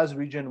Hijaz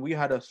region, we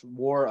had a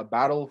war, a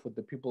battle with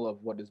the people of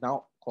what is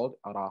now called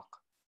Iraq.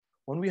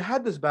 When we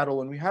had this battle,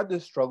 when we had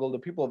this struggle, the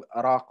people of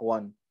Iraq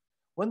won.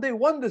 When they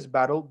won this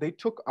battle, they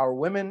took our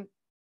women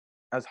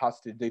as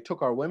hostage. They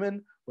took our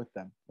women with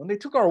them. When they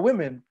took our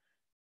women,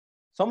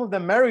 some of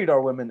them married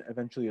our women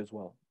eventually as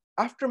well.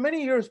 After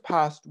many years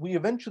passed, we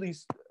eventually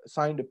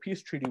signed a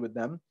peace treaty with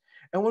them.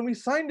 And when we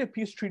signed a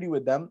peace treaty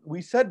with them,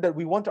 we said that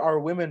we want our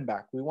women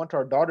back. We want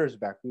our daughters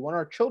back. We want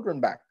our children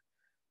back,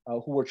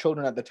 who were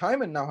children at the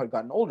time and now had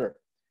gotten older.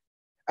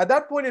 At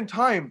that point in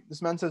time,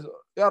 this man says,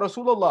 Ya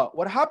Rasulullah,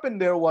 what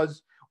happened there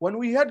was when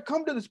we had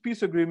come to this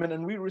peace agreement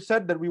and we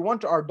said that we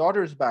want our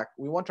daughters back,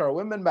 we want our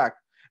women back.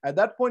 At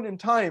that point in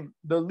time,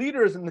 the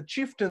leaders and the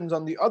chieftains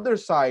on the other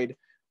side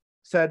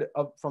said,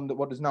 from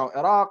what is now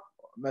Iraq,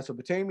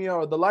 Mesopotamia,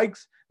 or the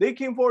likes, they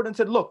came forward and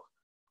said, look,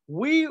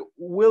 we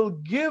will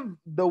give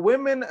the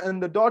women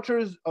and the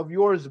daughters of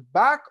yours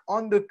back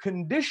on the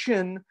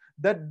condition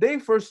that they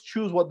first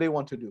choose what they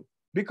want to do.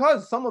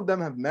 Because some of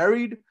them have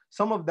married,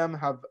 some of them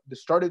have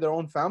started their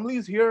own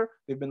families here,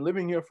 they've been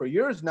living here for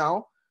years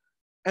now,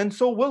 and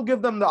so we'll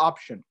give them the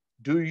option.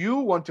 Do you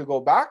want to go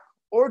back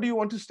or do you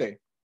want to stay?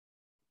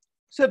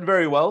 Said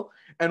very well,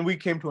 and we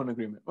came to an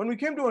agreement. When we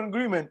came to an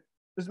agreement,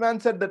 this man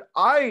said that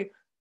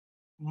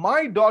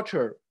my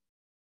daughter,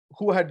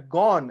 who had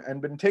gone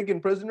and been taken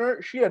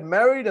prisoner, she had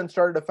married and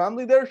started a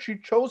family there. She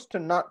chose to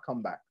not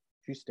come back.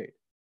 She stayed.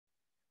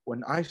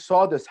 When I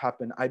saw this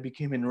happen, I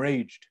became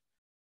enraged.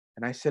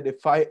 And I said,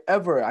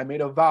 I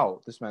made a vow,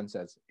 this man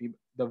says.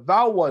 The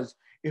vow was,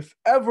 if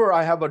ever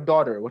I have a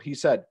daughter, what he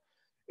said,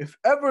 if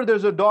ever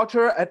there's a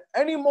daughter at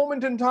any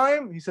moment in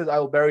time, he says, I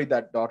will bury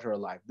that daughter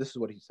alive. This is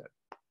what he said.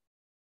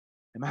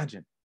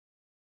 Imagine.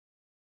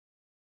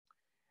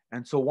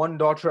 And so one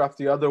daughter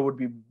after the other would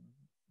be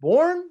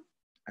born,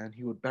 and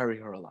he would bury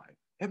her alive.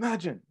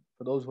 Imagine,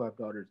 for those who have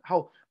daughters,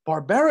 how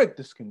barbaric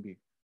this can be.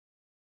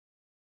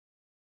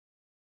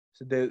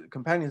 So the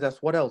companions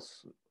asked, what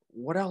else?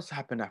 What else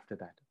happened after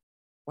that?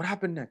 What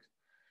happened next?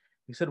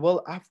 He said,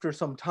 well, after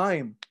some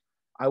time,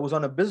 I was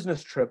on a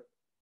business trip.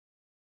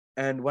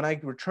 And when I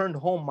returned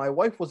home, my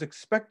wife was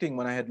expecting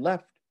when I had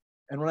left.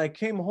 And when I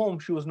came home,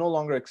 she was no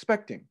longer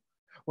expecting.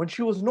 When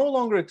she was no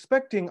longer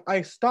expecting,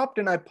 I stopped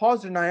and I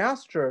paused and I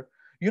asked her,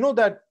 you know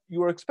that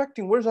you were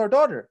expecting, where's our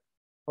daughter?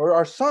 Or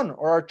our son,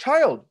 or our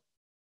child?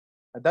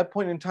 At that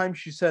point in time,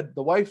 the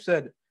wife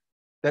said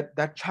that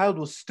that child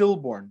was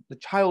stillborn. The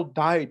child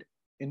died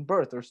in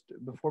birth or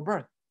before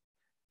birth.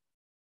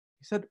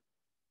 He said,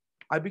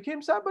 I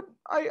became sad, but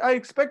I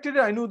expected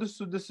it. I knew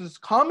this is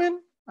common.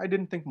 I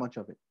didn't think much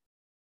of it.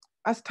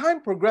 As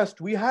time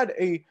progressed, we had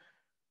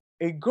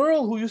a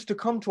girl who used to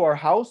come to our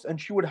house, and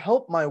she would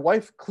help my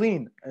wife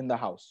clean in the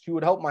house. She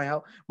would help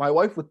my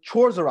wife with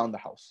chores around the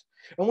house.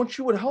 And when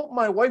she would help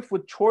my wife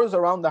with chores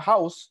around the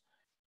house,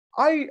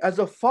 I, as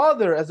a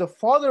father, as a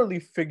fatherly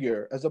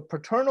figure, as a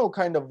paternal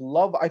kind of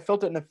love, I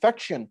felt an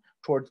affection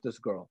towards this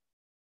girl.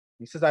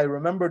 He says, I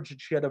remembered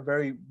she had a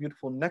very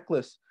beautiful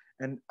necklace,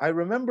 and I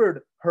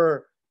remembered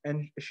her,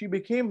 and she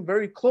became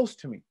very close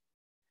to me.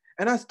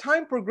 And as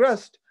time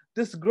progressed,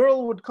 this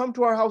girl would come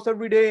to our house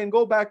every day and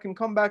go back and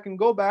come back and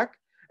go back.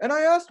 And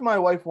I asked my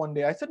wife one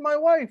day, I said, my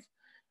wife,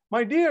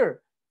 my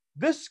dear,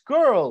 this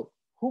girl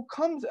who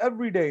comes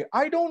every day,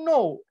 I don't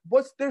know,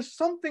 but there's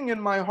something in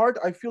my heart.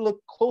 I feel a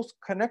close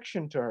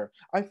connection to her.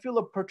 I feel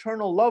a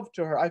paternal love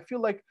to her. I feel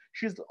like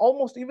she's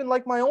almost even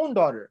like my own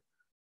daughter.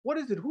 What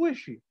is it? Who is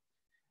she? I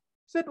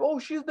said, oh,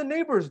 she's the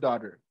neighbor's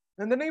daughter.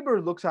 And the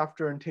neighbor looks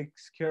after and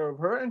takes care of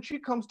her, and she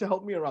comes to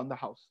help me around the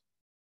house.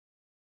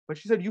 But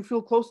she said, you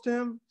feel close to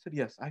him? I said,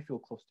 yes, I feel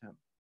close to him.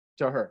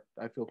 To her,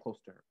 I feel close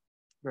to her.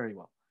 Very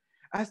well.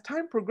 As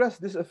time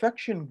progressed, this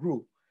affection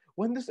grew.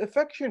 When this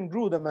affection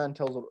grew, the man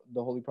tells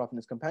the Holy Prophet and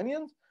his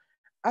companions,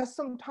 as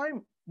some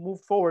time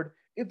moved forward,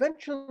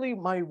 eventually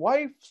my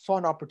wife saw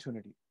an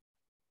opportunity.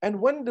 And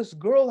when this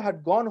girl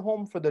had gone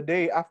home for the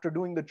day after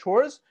doing the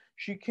chores,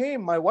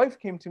 my wife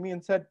came to me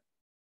and said,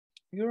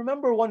 you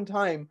remember one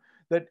time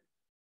that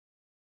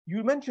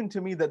you mentioned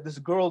to me that this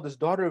girl, this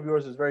daughter of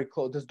yours is very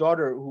close,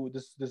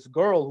 this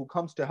girl who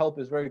comes to help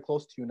is very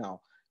close to you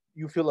now.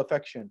 You feel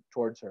affection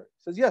towards her.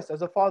 He says, yes,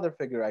 as a father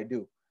figure, I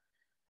do.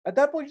 At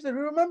that point, she said,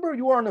 remember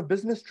you were on a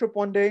business trip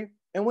one day?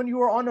 And when you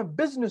were on a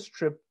business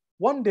trip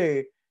one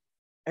day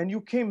and you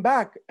came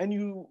back and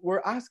you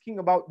were asking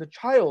about the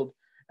child,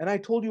 and I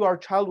told you our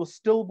child was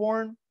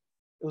stillborn,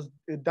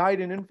 it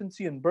died in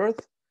infancy and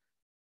birth.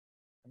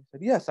 I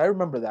said, yes, I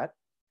remember that.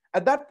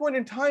 At that point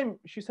in time,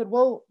 she said,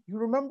 well, you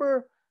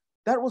remember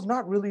that was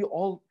not really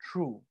all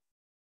true.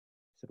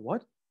 I said,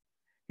 what?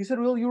 He said,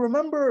 well, you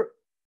remember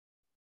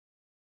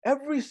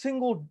every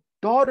single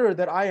daughter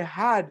that I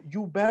had,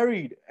 you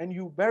buried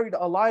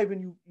alive,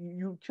 and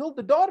you killed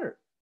the daughter.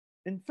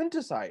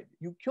 Infanticide.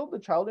 You killed the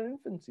child in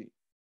infancy.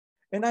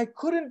 And I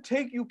couldn't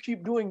take you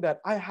keep doing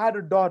that. I had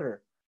a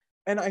daughter.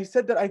 And I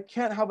said that I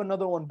can't have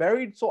another one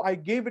buried, so I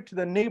gave it to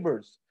the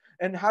neighbors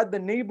and had the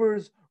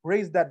neighbors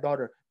raise that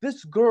daughter.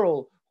 This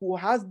girl who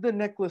has the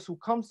necklace, who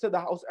comes to the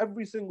house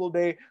every single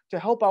day to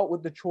help out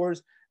with the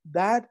chores,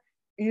 that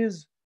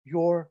is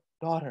your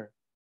daughter.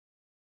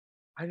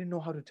 I didn't know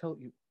how to tell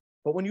you.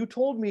 But when you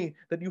told me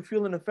that you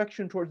feel an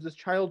affection towards this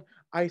child,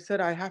 I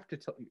said, I have to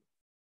tell you.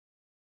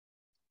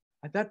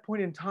 At that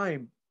point in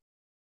time,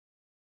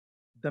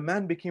 the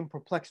man became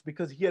perplexed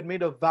because he had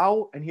made a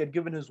vow and he had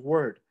given his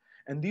word.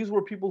 And these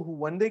were people who,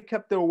 when they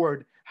kept their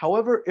word,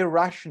 however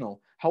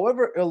irrational,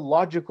 however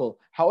illogical,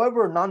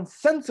 however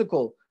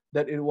nonsensical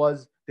that it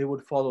was, they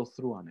would follow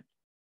through on it.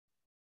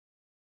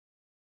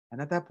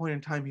 And at that point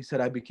in time, he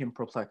said, I became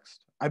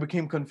perplexed. I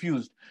became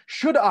confused.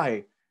 Should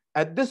I,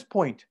 at this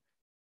point,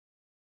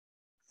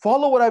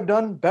 follow what I've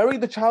done, bury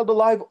the child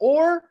alive,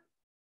 or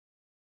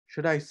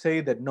should I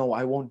say that, no,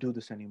 I won't do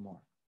this anymore?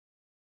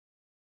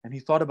 And he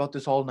thought about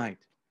this all night.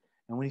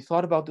 And when he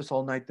thought about this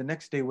all night, the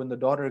next day when the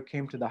daughter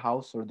came to the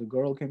house, or the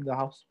girl came to the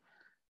house,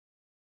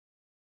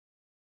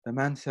 the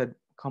man said,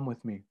 come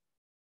with me.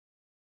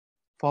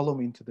 Follow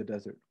me into the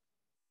desert.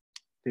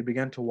 They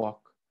began to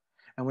walk.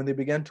 And when they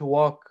began to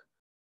walk,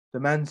 the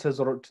man says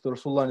to the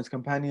Rasulullah and his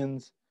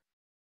companions,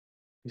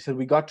 he said,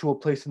 we got to a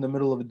place in the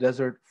middle of the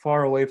desert,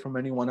 far away from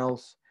anyone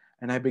else,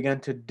 and I began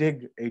to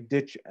dig a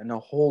ditch and a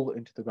hole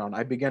into the ground.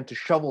 I began to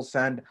shovel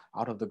sand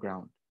out of the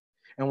ground.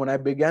 And when I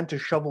began to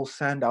shovel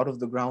sand out of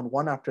the ground,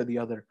 one after the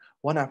other,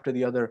 one after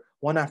the other,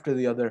 one after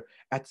the other,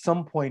 at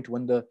some point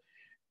when the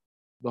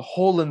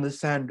hole in the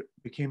sand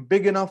became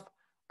big enough,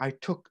 I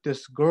took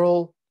this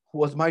girl who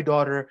was my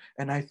daughter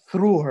and I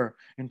threw her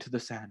into the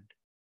sand.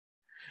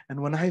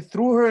 And when I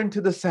threw her into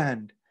the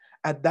sand,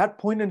 at that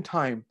point in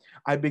time,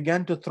 I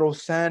began to throw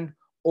sand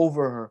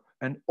over her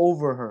and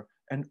over her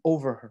and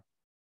over her.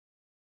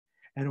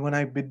 And when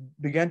I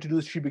began to do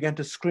this, she began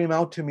to scream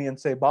out to me and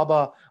say,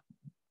 Baba,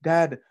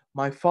 Dad,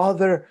 my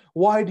father,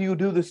 why do you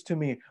do this to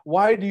me?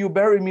 Why do you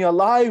bury me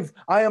alive?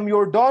 I am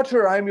your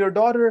daughter. I am your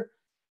daughter.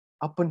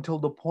 Up until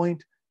the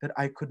point that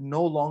I could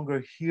no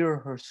longer hear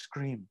her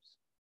screams.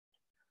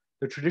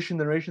 The tradition,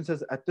 the narration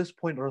says, at this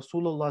point,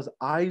 Rasulullah's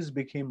eyes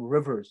became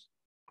rivers.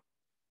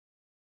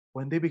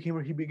 When they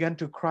became, he began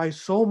to cry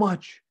so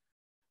much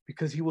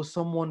because he was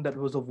someone that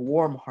was of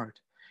warm heart.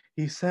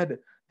 He said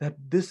that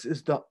this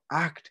is the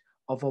act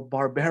of a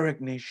barbaric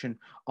nation,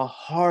 a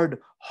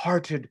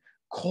hard-hearted,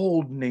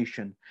 cold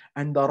nation.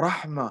 And the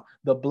rahmah,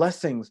 the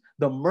blessings,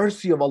 the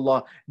mercy of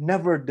Allah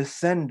never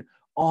descend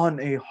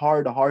on a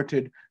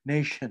hard-hearted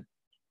nation.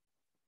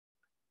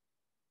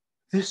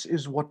 This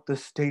is what the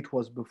state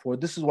was before.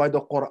 This is why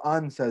the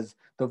Quran says,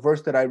 the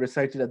verse that I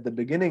recited at the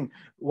beginning,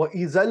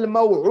 وَإِذَا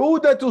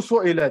الْمَوْعُودَةُ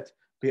سُئِلَتْ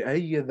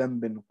بِأَيِّ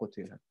ذَنْبٍ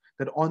قُتِلَتْ.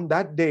 That on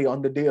that day,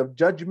 on the day of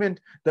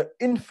judgment, the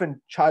infant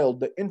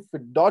child, the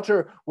infant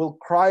daughter will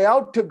cry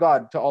out to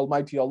God, to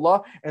Almighty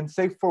Allah, and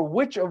say, for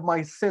which of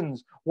my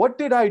sins, what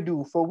did I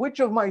do? For which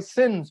of my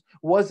sins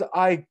was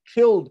I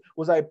killed?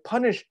 Was I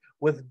punished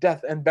with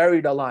death and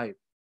buried alive?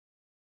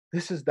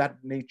 This is that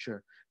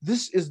nature.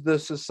 This is the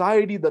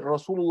society that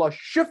Rasulullah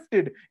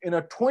shifted in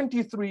a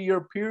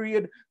 23-year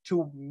period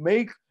to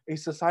make a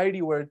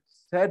society where it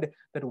said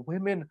that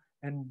women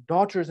and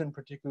daughters in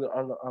particular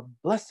are a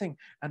blessing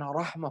and a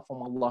rahmah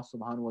from Allah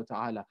subhanahu wa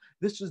ta'ala.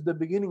 This is the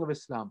beginning of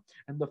Islam.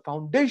 And the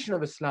foundation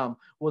of Islam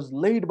was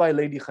laid by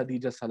Lady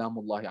Khadija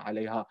salamullahi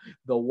alayha,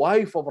 the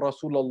wife of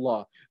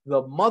Rasulullah,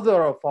 the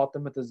mother of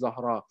Fatimah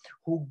al-Zahra,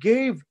 who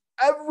gave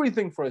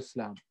everything for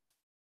Islam.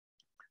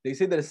 They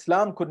say that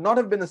Islam could not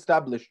have been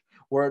established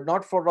were it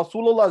not for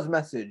Rasulullah's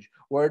message,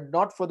 were it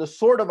not for the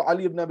sword of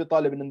Ali ibn Abi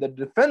Talib and in the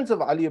defense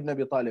of Ali ibn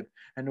Abi Talib,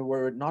 and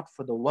were it not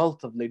for the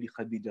wealth of Lady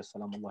Khadija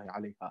salamullahi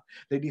alayha.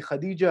 Lady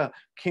Khadija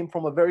came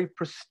from a very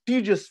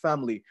prestigious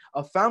family,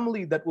 a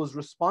family that was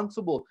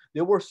responsible.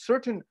 There were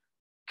certain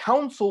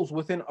councils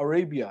within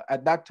Arabia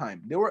at that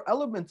time. There were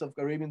elements of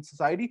Arabian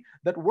society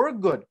that were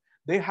good.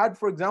 They had,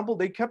 for example,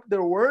 they kept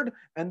their word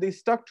and they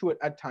stuck to it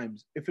at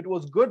times. If it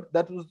was good,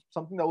 that was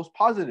something that was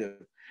positive.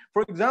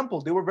 For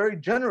example, they were very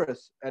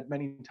generous at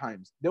many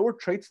times. There were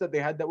traits that they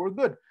had that were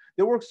good.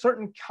 There were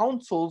certain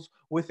councils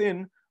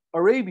within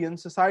Arabian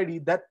society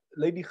that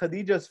Lady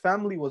Khadija's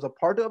family was a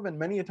part of and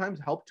many a times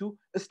helped to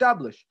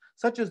establish,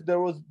 such as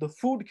there was the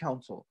food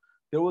council.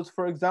 There was,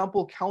 for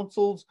example,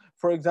 councils,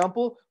 for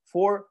example,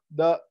 for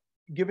the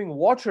giving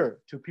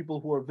water to people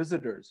who are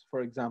visitors,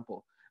 for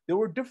example. There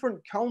were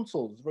different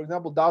councils, for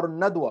example, Dar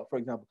al-Nadwa, for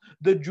example.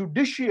 The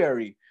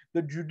judiciary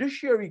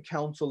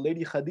council,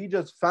 Lady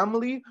Khadija's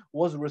family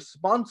was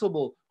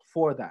responsible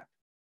for that.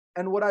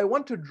 And what I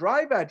want to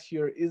drive at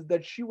here is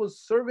that she was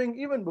serving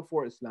even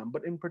before Islam,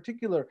 but in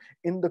particular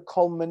in the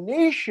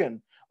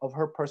culmination of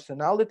her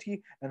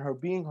personality and her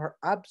being her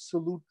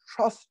absolute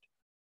trust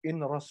in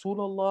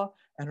Rasulullah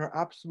and her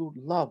absolute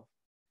love.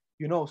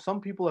 You know, some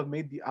people have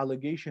made the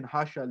allegation,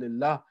 hasha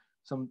lillah,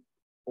 some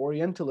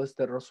Orientalists,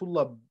 that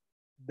Rasulullah,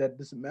 that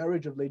this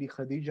marriage of Lady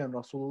Khadija and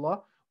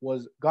Rasulullah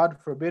was, God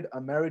forbid,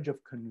 a marriage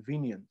of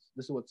convenience.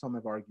 This is what some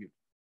have argued.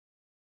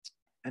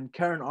 And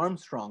Karen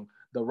Armstrong,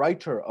 the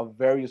writer of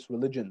various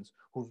religions,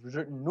 who's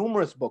written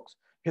numerous books,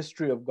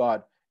 History of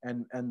God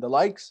and the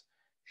likes,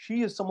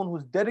 she is someone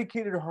who's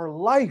dedicated her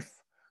life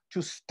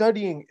to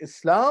studying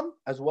Islam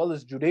as well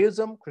as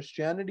Judaism,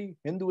 Christianity,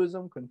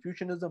 Hinduism,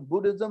 Confucianism,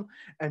 Buddhism,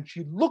 and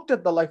she looked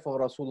at the life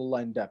of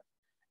Rasulullah in depth.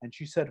 And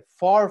she said,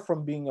 far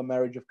from being a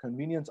marriage of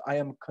convenience, I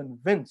am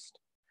convinced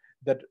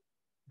that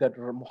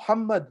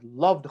Muhammad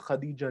loved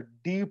Khadija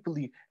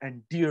deeply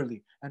and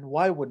dearly. And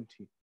why wouldn't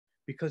he?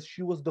 Because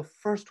she was the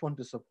first one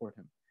to support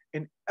him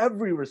in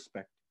every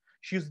respect.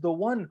 She's the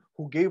one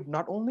who gave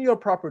not only her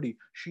property,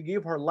 she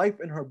gave her life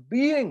and her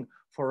being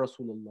for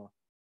Rasulullah.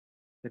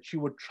 That she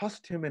would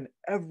trust him in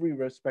every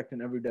respect,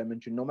 in every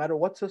dimension, no matter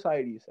what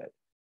society said.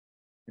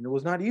 And it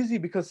was not easy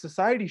because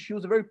society, she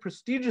was a very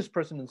prestigious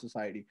person in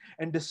society.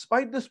 And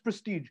despite this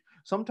prestige,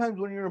 sometimes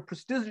when you're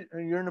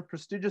in a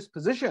prestigious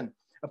position,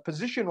 a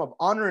position of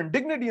honor and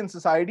dignity in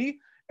society,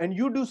 and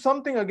you do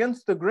something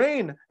against the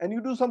grain and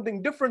you do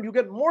something different, you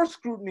get more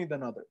scrutiny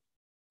than others.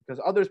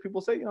 Because others,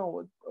 people say,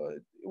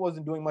 it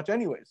wasn't doing much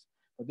anyways.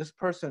 But this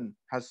person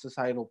has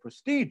societal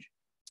prestige.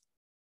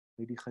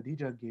 Lady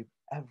Khadija gave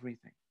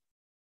everything.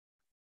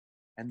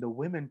 And the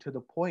women, to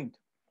the point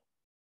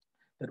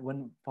that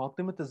when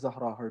Fatima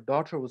Zahra, her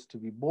daughter, was to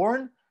be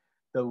born,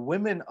 the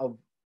women of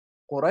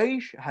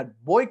Koroush had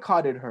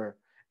boycotted her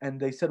and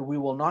they said, we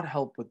will not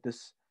help with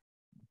this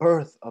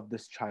birth of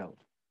this child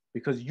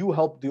because you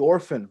helped the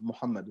orphan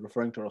Muhammad,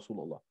 referring to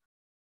Rasulullah.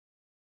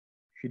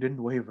 She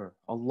didn't waver.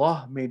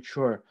 Allah made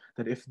sure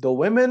that if the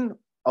women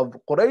of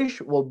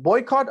Quraysh will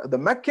boycott, the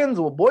Meccans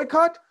will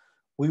boycott,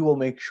 we will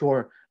make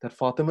sure that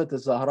Fatima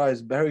Zahra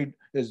is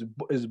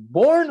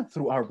born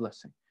through our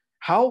blessing.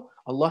 How?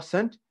 Allah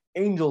sent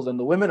angels and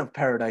the women of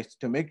paradise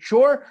to make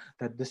sure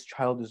that this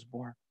child is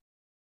born.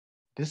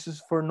 This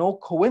is for no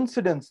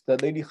coincidence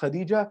that Lady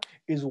Khadija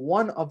is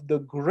one of the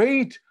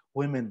great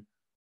women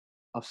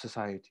of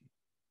society,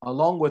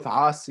 along with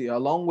Asiya,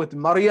 along with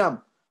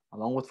Maryam,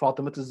 along with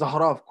Fatima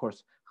Zahra, of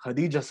course,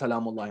 Khadija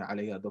salamullahi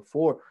alayha, the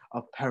four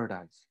of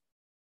paradise.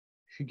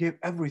 She gave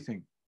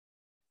everything.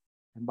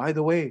 And by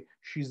the way,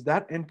 she's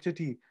that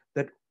entity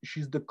that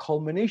she's the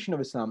culmination of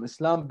Islam.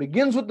 Islam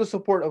begins with the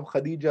support of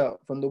Khadija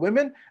from the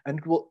women, and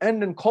it will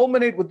end and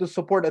culminate with the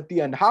support at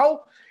the end.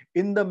 How?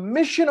 In the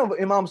mission of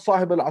Imam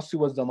Sahib al-Asri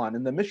wa Zaman,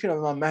 in the mission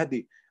of Imam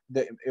Mehdi,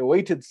 the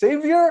awaited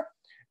savior,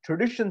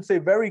 traditions say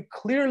very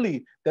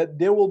clearly that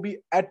there will be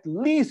at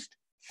least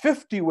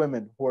 50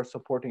 women who are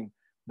supporting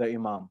the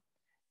Imam.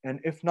 And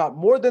if not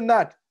more than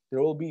that, there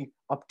will be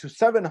up to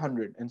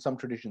 700 in some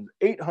traditions,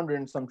 800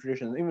 in some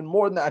traditions, even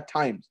more than that at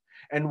times.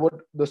 And what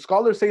the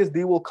scholars say is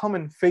they will come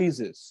in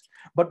phases.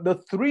 But the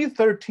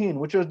 313,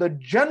 which are the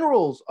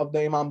generals of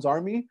the Imam's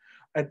army,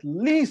 at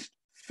least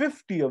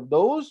 50 of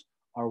those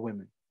are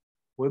women.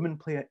 Women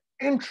play an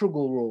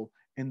integral role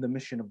in the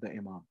mission of the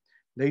Imam.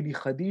 Lady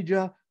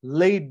Khadija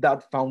laid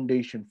that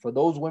foundation for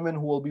those women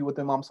who will be with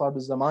Imam Sahib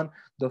al-Zaman.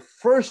 The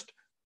first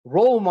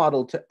role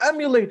model to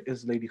emulate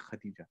is Lady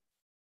Khadija,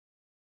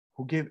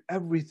 who gave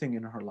everything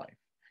in her life.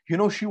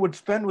 She would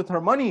spend with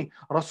her money.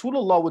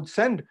 Rasulullah would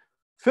send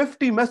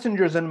 50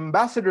 messengers and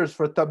ambassadors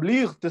for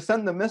tabligh, to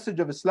send the message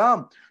of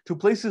Islam to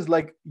places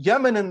like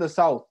Yemen in the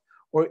south,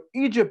 or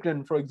Egypt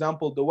in, for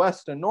example, the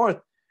west and north,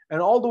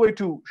 and all the way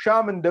to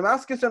Sham and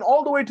Damascus, and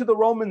all the way to the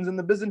Romans and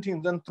the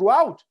Byzantines and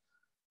throughout.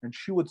 And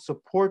she would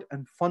support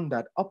and fund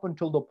that up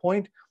until the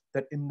point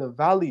that in the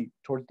valley,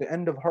 towards the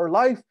end of her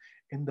life,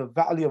 in the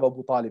valley of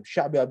Abu Talib,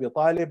 Sha'bi Abi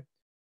Talib,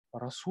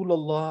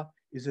 Rasulullah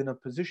is in a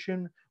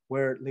position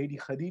where Lady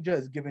Khadija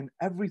is given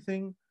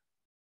everything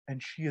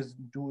and she is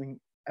doing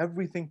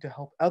everything to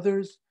help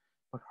others,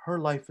 but her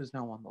life is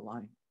now on the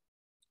line.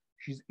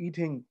 She's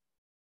eating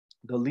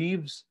the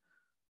leaves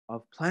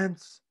of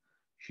plants.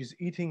 She's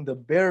eating the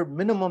bare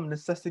minimum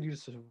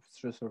necessities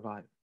to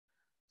survive.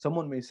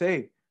 Someone may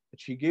say, that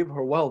she gave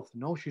her wealth.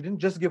 No, she didn't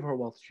just give her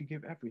wealth, she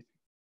gave everything.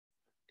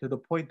 To the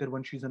point that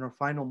when she's in her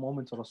final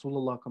moments,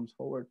 Rasulullah comes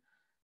forward,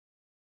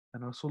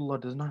 and Rasulullah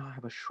does not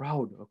have a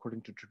shroud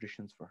according to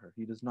traditions for her.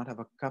 He does not have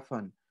a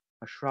kafan,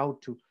 a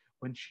shroud to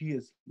when she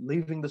is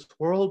leaving this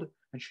world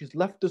and she's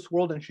left this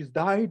world and she's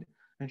died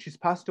and she's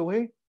passed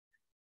away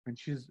and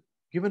she's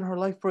given her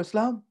life for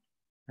Islam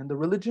and the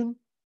religion.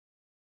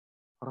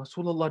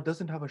 Rasulullah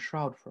doesn't have a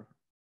shroud for her.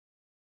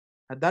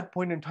 At that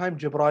point in time,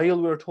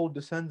 Jibreel, we are told,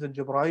 descends, and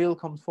Jibreel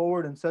comes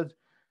forward and says,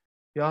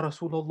 Ya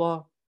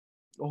Rasulullah,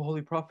 O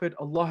Holy Prophet,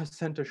 Allah has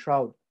sent a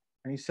shroud.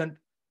 And He sent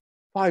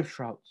 5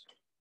 shrouds.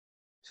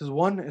 He says,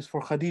 one is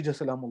for Khadija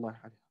salamullah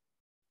alayha.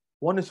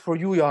 One is for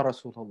you, Ya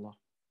Rasulullah.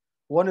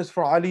 One is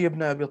for Ali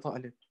ibn Abi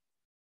Talib.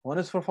 One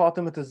is for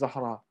Fatima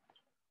al-Zahra.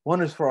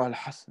 One is for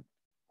Al-Hasan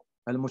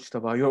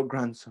al-Mujtaba, your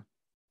grandson.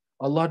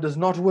 Allah does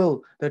not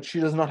will that she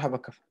does not have a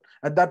kafan.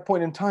 At that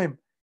point in time,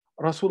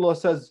 Rasulullah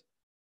says,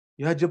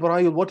 Ya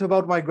Jibreel, what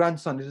about my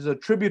grandson? It is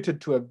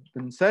attributed to have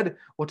been said,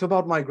 what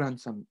about my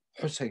grandson,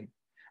 Hussein?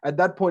 At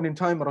that point in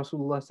time,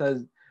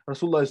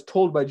 Rasulullah is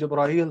told by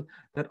Jibreel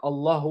that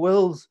Allah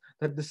wills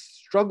that the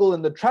struggle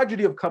and the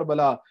tragedy of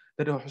Karbala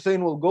that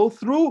Hussein will go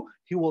through,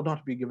 he will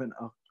not be given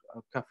a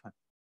kafan.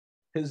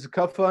 His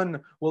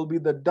kafan will be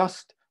the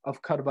dust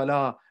of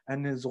Karbala,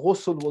 and his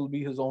ghusl will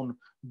be his own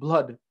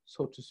blood,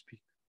 so to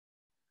speak.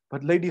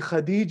 But Lady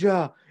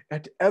Khadija,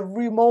 at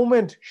every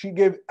moment, she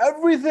gave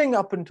everything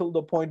up until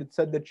the point it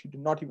said that she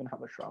did not even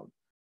have a shroud.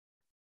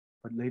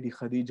 But Lady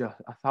Khadija,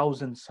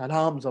 1,000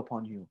 salams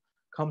upon you.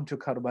 Come to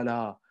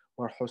Karbala,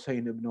 where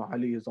Hussein ibn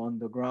Ali is on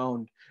the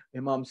ground.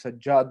 Imam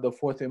Sajjad, the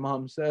 4th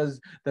Imam, says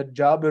that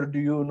Jabir, do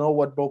you know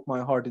what broke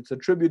my heart? It's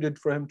attributed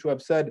for him to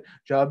have said,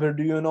 Jabir,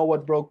 do you know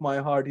what broke my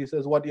heart? He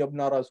says, what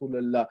yabna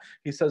Rasulullah?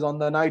 He says, on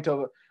the night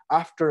of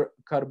after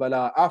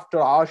Karbala, after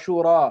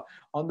Ashura,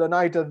 on the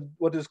night of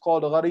what is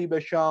called Gharib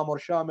Sham or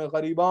Sham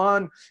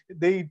Ghariban,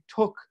 they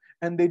took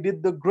and they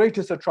did the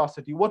greatest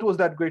atrocity. What was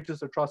that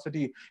greatest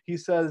atrocity? He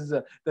says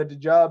that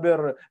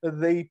Jabir,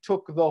 they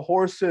took the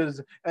horses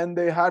and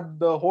they had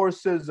the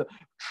horses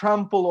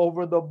trample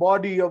over the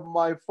body of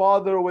my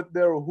father with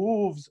their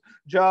hooves.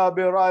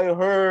 Jabir, I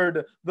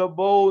heard the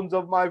bones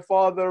of my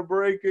father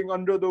breaking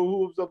under the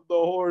hooves of the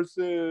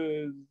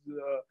horses.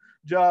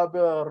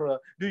 Jabir,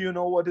 do you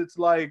know what it's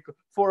like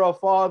for a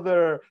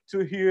father to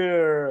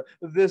hear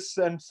this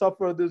and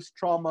suffer this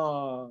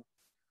trauma?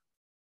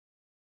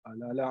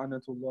 ألا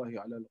لعنة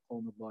الله على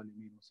القوم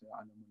الظالمين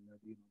وسيعلم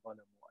الذين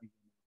ظلموا أي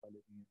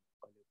منقلب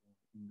ينقلبون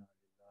إنا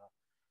لله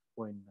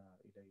وإنا